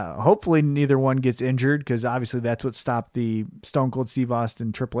 hopefully neither one gets injured because obviously that's what stopped the Stone Cold Steve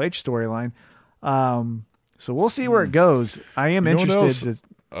Austin Triple H storyline. So we'll see where it goes. I am interested.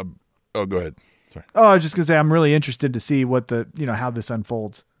 Oh, go ahead. Sorry. Oh, I was just gonna say I'm really interested to see what how this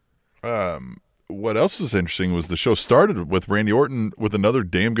unfolds. What else was interesting was the show started with Randy Orton with another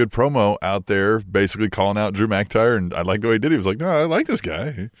damn good promo out there, basically calling out Drew McIntyre, and I like the way he did it. He was like, "No, I like this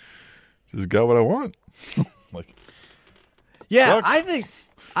guy. He just got what I want." Like, yeah, sucks.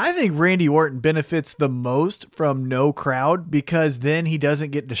 I think Randy Orton benefits the most from no crowd because then he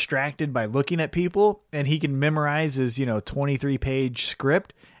doesn't get distracted by looking at people, and he can memorize his 23-page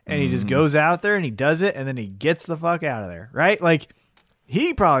script, and he just goes out there and he does it, and then he gets the fuck out of there, right? Like,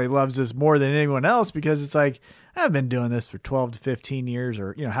 he probably loves this more than anyone else because it's like, I've been doing this for 12 to 15 years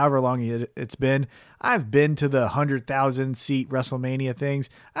or, however long it's been. I've been to the 100,000 seat WrestleMania things.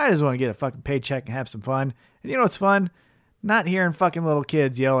 I just want to get a fucking paycheck and have some fun. And you know what's fun? Not hearing fucking little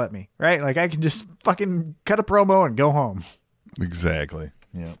kids yell at me, right? Like, I can just fucking cut a promo and go home. Exactly.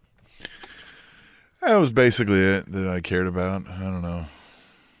 Yeah. That was basically it that I cared about. I don't know.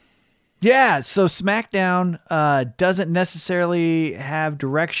 Yeah, so SmackDown doesn't necessarily have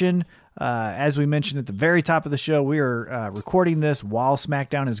direction. As we mentioned at the very top of the show, we are recording this while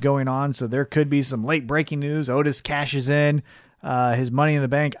SmackDown is going on, so there could be some late breaking news. Otis cashes in his Money in the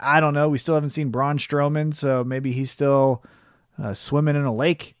Bank. I don't know. We still haven't seen Braun Strowman, so maybe he's still swimming in a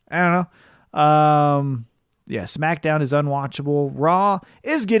lake. I don't know. Yeah, SmackDown is unwatchable. Raw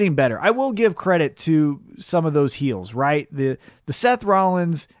is getting better. I will give credit to some of those heels, right? The Seth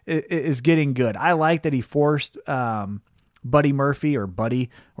Rollins is getting good. I like that he forced Buddy Murphy or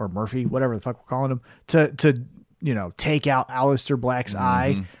Murphy, whatever the fuck we're calling him, to take out Aleister Black's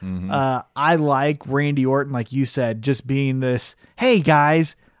eye. I like Randy Orton, like you said, just being this, hey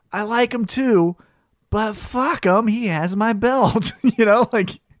guys, I like him too, but fuck him, he has my belt.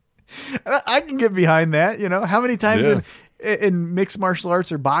 Like, I can get behind that. How many times in mixed martial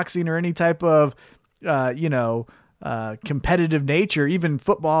arts or boxing or any type of, competitive nature, even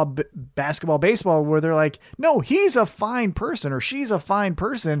football, basketball, baseball, where they're like, no, he's a fine person or she's a fine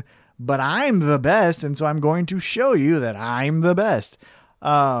person, but I'm the best. And so I'm going to show you that I'm the best.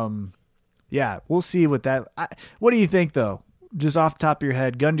 Yeah, we'll see what that, what do you think though? Just off the top of your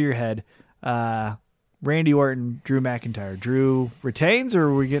head, gun to your head, Randy Orton, Drew McIntyre. Drew retains, or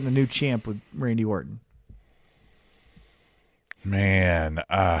are we getting a new champ with Randy Orton? Man,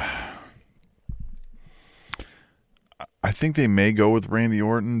 I think they may go with Randy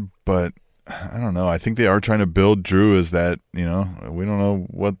Orton, but I don't know. I think they are trying to build Drew as that, we don't know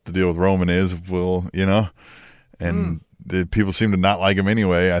what the deal with Roman is, and the people seem to not like him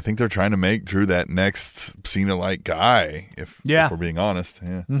anyway. I think they're trying to make Drew that next Cena-like guy, if we're being honest.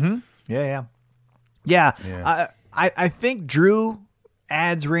 Yeah. Mm-hmm. Yeah. I think Drew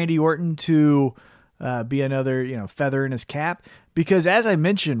adds Randy Orton to be another, feather in his cap, because as I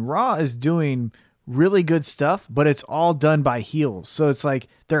mentioned, Raw is doing really good stuff, but it's all done by heels. So it's like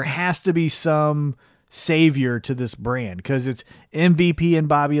there has to be some savior to this brand, because it's MVP and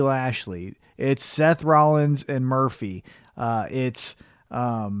Bobby Lashley. It's Seth Rollins and Murphy. It's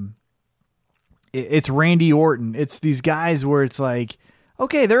Randy Orton. It's these guys where it's like,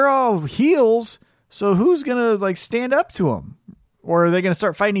 okay, they're all heels, so who's going to stand up to them? Or are they going to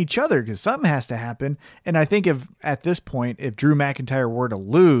start fighting each other? Because something has to happen. And I think at this point, if Drew McIntyre were to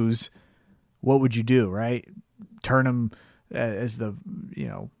lose, what would you do, right? Turn him as the,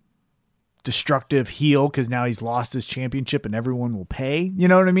 destructive heel because now he's lost his championship and everyone will pay. You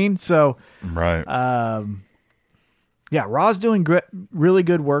know what I mean? So, right. Yeah, Raw's doing really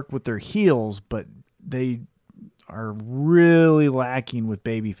good work with their heels, but they are really lacking with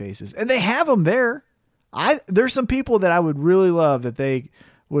baby faces, and they have them there. There's some people that I would really love that they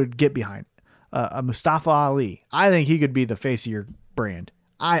would get behind. A Mustafa Ali. I think he could be the face of your brand.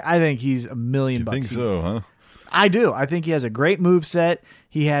 I think he's $1 million bucks. You think so, huh? I do. I think he has a great move set.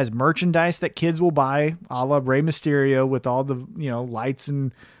 He has merchandise that kids will buy, a la Rey Mysterio, with all the lights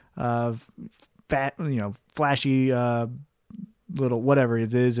and flashy little whatever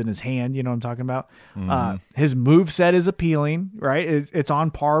it is in his hand. You know what I'm talking about? Mm-hmm. His move set is appealing, right? It's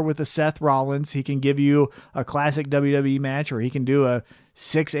on par with a Seth Rollins. He can give you a classic WWE match, or he can do a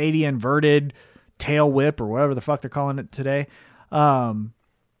 680 inverted tail whip, or whatever the fuck they're calling it today. And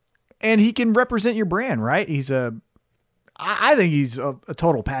he can represent your brand, right? I think he's a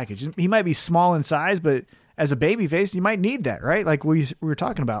total package. He might be small in size, but as a babyface, you might need that, right? Like we were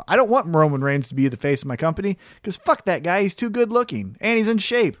talking about. I don't want Roman Reigns to be the face of my company because fuck that guy. He's too good looking and he's in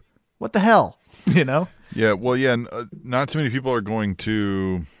shape. What the hell? You know? Yeah, well, yeah, not too many people are going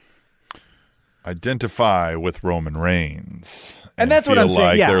to identify with Roman Reigns. And that's what I'm feel saying,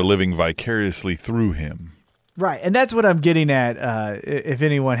 like yeah. they're living vicariously through him. Right. And that's what I'm getting at, if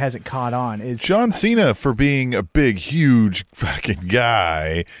anyone hasn't caught on, is John Cena, for being a big, huge fucking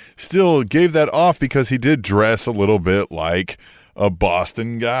guy, still gave that off because he did dress a little bit like a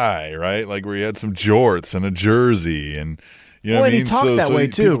Boston guy, right? Like where he had some jorts and a jersey and, you know Well, what I and he mean? talked that way,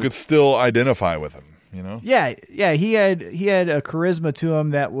 too. People could still identify with him, you know? Yeah, he had a charisma to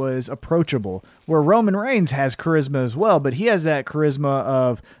him that was approachable. Where Roman Reigns has charisma as well, but he has that charisma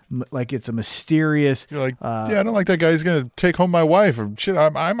of like it's a mysterious. You're like, yeah, I don't like that guy. He's gonna take home my wife. Or shit,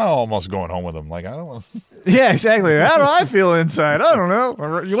 I'm almost going home with him. Like, I don't want. Yeah, exactly. How do I feel inside? I don't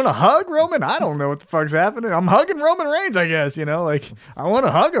know. You want to hug Roman? I don't know what the fuck's happening. I'm hugging Roman Reigns, I guess. You know, like I want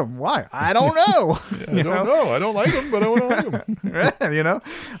to hug him. Why? I don't know. I don't know. I don't like him, but I want to hug him. You know,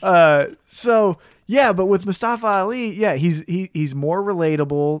 so. Yeah, but with Mustafa Ali, yeah, he's more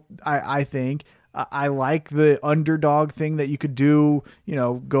relatable, I think. I like the underdog thing that you could do, you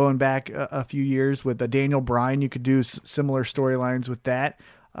know, going back a few years with Daniel Bryan. You could do similar storylines with that.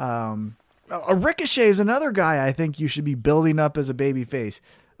 Ricochet is another guy I think you should be building up as a babyface.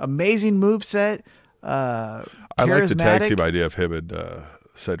 Amazing moveset. I like the tag team idea of him and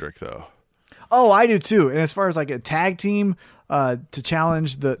Cedric, though. Oh, I do too. And as far as like a tag team to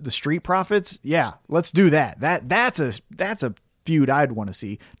challenge the Street Profits, yeah, let's do that. That's a feud I'd want to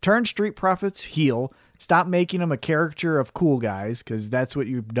see. Turn Street Profits heel. Stop making them a caricature of cool guys because that's what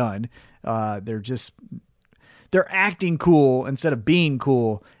you've done. They're acting cool instead of being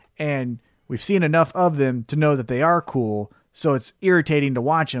cool, and we've seen enough of them to know that they are cool. So it's irritating to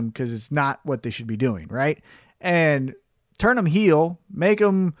watch them because it's not what they should be doing, right? And turn them heel, make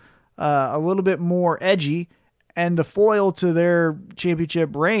them a little bit more edgy, and the foil to their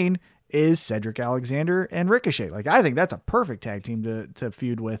championship reign is Cedric Alexander and Ricochet. Like, I think that's a perfect tag team to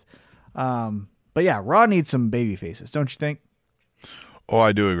feud with. But yeah, Raw needs some baby faces, don't you think? Oh,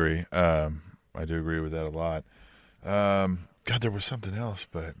 I do agree. I do agree with that a lot. God, there was something else,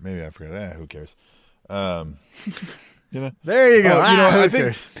 but maybe I forgot. Who cares? You know, there you go. You know, who I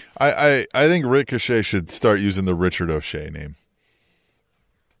cares? think I think Ricochet should start using the Richard O'Shea name.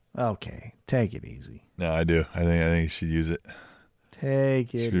 Okay, take it easy. No, I do. I think he should use it.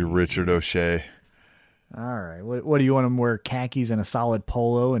 Take it. Should be Richard O'Shea. All right. What do you want him to wear? Khakis and a solid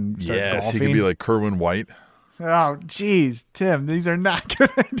polo and start Yes, golfing? he could be like Kerwin White. Oh, geez, Tim, these are not good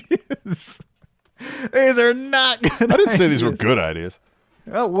ideas. These are not good. I didn't say these were good ideas.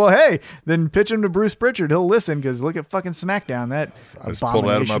 Oh, well, hey, then pitch him to Bruce Pritchard. He'll listen because look at fucking SmackDown. That I just pulled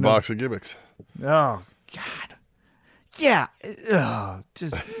it out of my box of gimmicks. Oh, God. Yeah.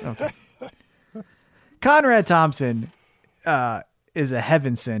 Just okay. Conrad Thompson is a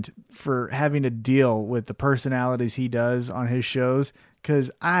heaven sent for having to deal with the personalities he does on his shows,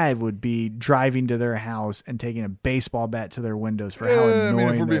 because I would be driving to their house and taking a baseball bat to their windows for how annoying I mean,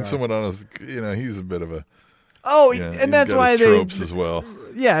 if we're being they are. somewhat honest, you know, he's a bit of a and that's why they tropes as well.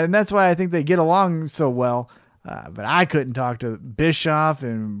 Yeah, and that's why I think they get along so well. But I couldn't talk to Bischoff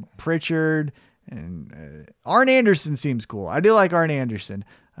and Pritchard, and Arn Anderson seems cool. I do like Arn Anderson,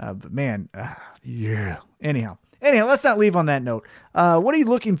 but man, yeah. Anyhow, let's not leave on that note. What are you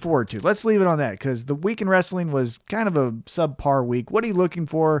looking forward to? Let's leave it on that, because the week in wrestling was kind of a subpar week. What are you looking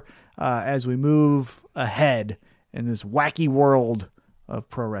for as we move ahead in this wacky world of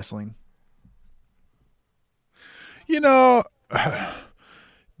pro wrestling? You know,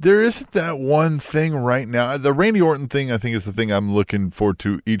 there isn't that one thing right now. The Randy Orton thing, I think, is the thing I'm looking forward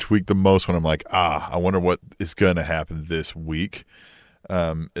to each week the most, when I'm like, I wonder what is going to happen this week.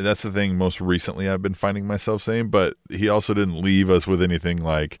 That's the thing most recently I've been finding myself saying, but he also didn't leave us with anything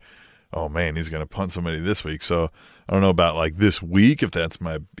like, oh man, he's going to punt somebody this week. So I don't know about like this week, if that's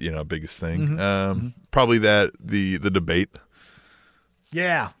my, biggest thing. Probably that the debate.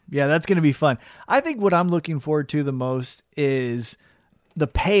 Yeah, that's going to be fun. I think what I'm looking forward to the most is the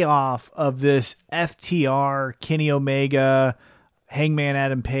payoff of this FTR, Kenny Omega, Hangman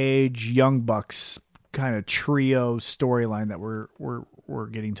Adam Page, Young Bucks kind of trio storyline that we're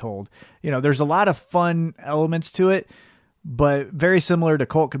getting told. There's a lot of fun elements to it, but very similar to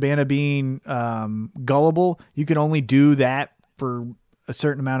Colt Cabana being gullible. You can only do that for a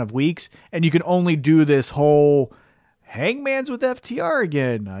certain amount of weeks, and you can only do this whole Hangman's with FTR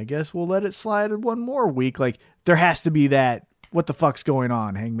again. I guess we'll let it slide one more week. Like, there has to be that, what the fuck's going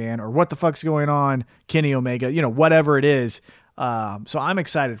on, Hangman, or what the fuck's going on, Kenny Omega, whatever it is. So I'm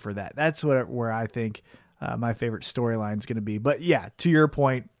excited for that. That's where I think my favorite storyline is going to be. But yeah, to your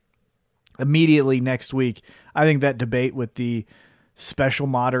point, immediately next week, I think that debate with the special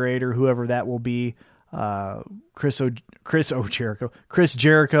moderator, whoever that will be, Chris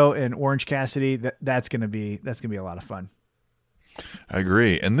Jericho and Orange Cassidy, that's going to be a lot of fun. I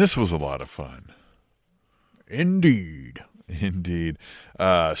agree. And this was a lot of fun. Indeed.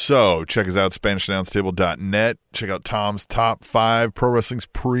 So check us out, SpanishAnnounceTable.net. Check out Tom's top 5 pro wrestling's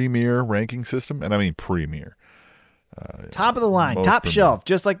premier ranking system. And I mean premier. Top of the line, top shelf,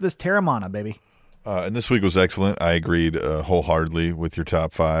 just like this Terramana, baby. And this week was excellent. I agreed wholeheartedly with your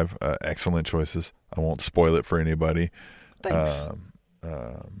top 5. Excellent choices. I won't spoil it for anybody. Thanks.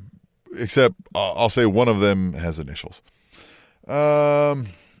 Except I'll say one of them has initials. Yeah.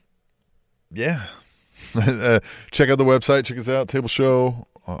 Check out the website. Check us out. Table Show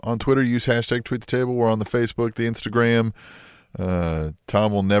on Twitter. Use hashtag Tweet the Table. We're on the Facebook, the Instagram.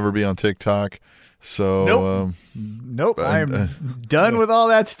 Tom will never be on TikTok. So nope. I'm done with all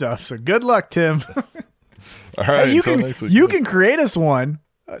that stuff. So good luck, Tim. All right. Hey, you can create us one,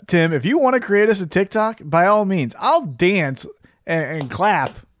 Tim. If you want to create us a TikTok, by all means, I'll dance and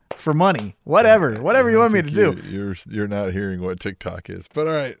clap for money. Whatever you want me to do. You're not hearing what TikTok is, but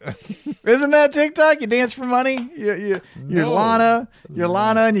all right. Isn't that TikTok? You dance for money. You're Lana,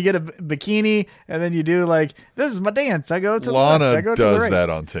 and you get a bikini, and then you do like, this is my dance. I go to Lana the left. I go to the does right.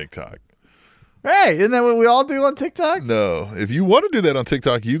 that on TikTok. Hey, isn't that what we all do on TikTok? No, if you want to do that on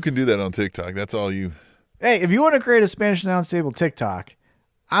TikTok, you can do that on TikTok. That's all you. Hey, if you want to create a Spanish Announce Table TikTok,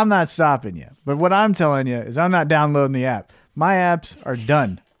 I'm not stopping you. But what I'm telling you is I'm not downloading the app. My apps are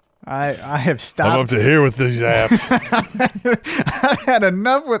done. I have stopped. I'm up to here with these apps. I've had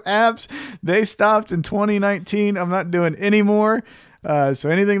enough with apps. They stopped in 2019. I'm not doing any more.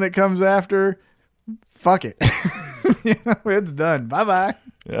 So anything that comes after, fuck it. It's done. Bye-bye.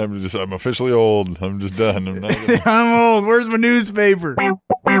 Yeah, I'm officially old. I'm just done. I'm old. Where's my newspaper?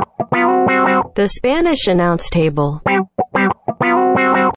 The Spanish Announce Table.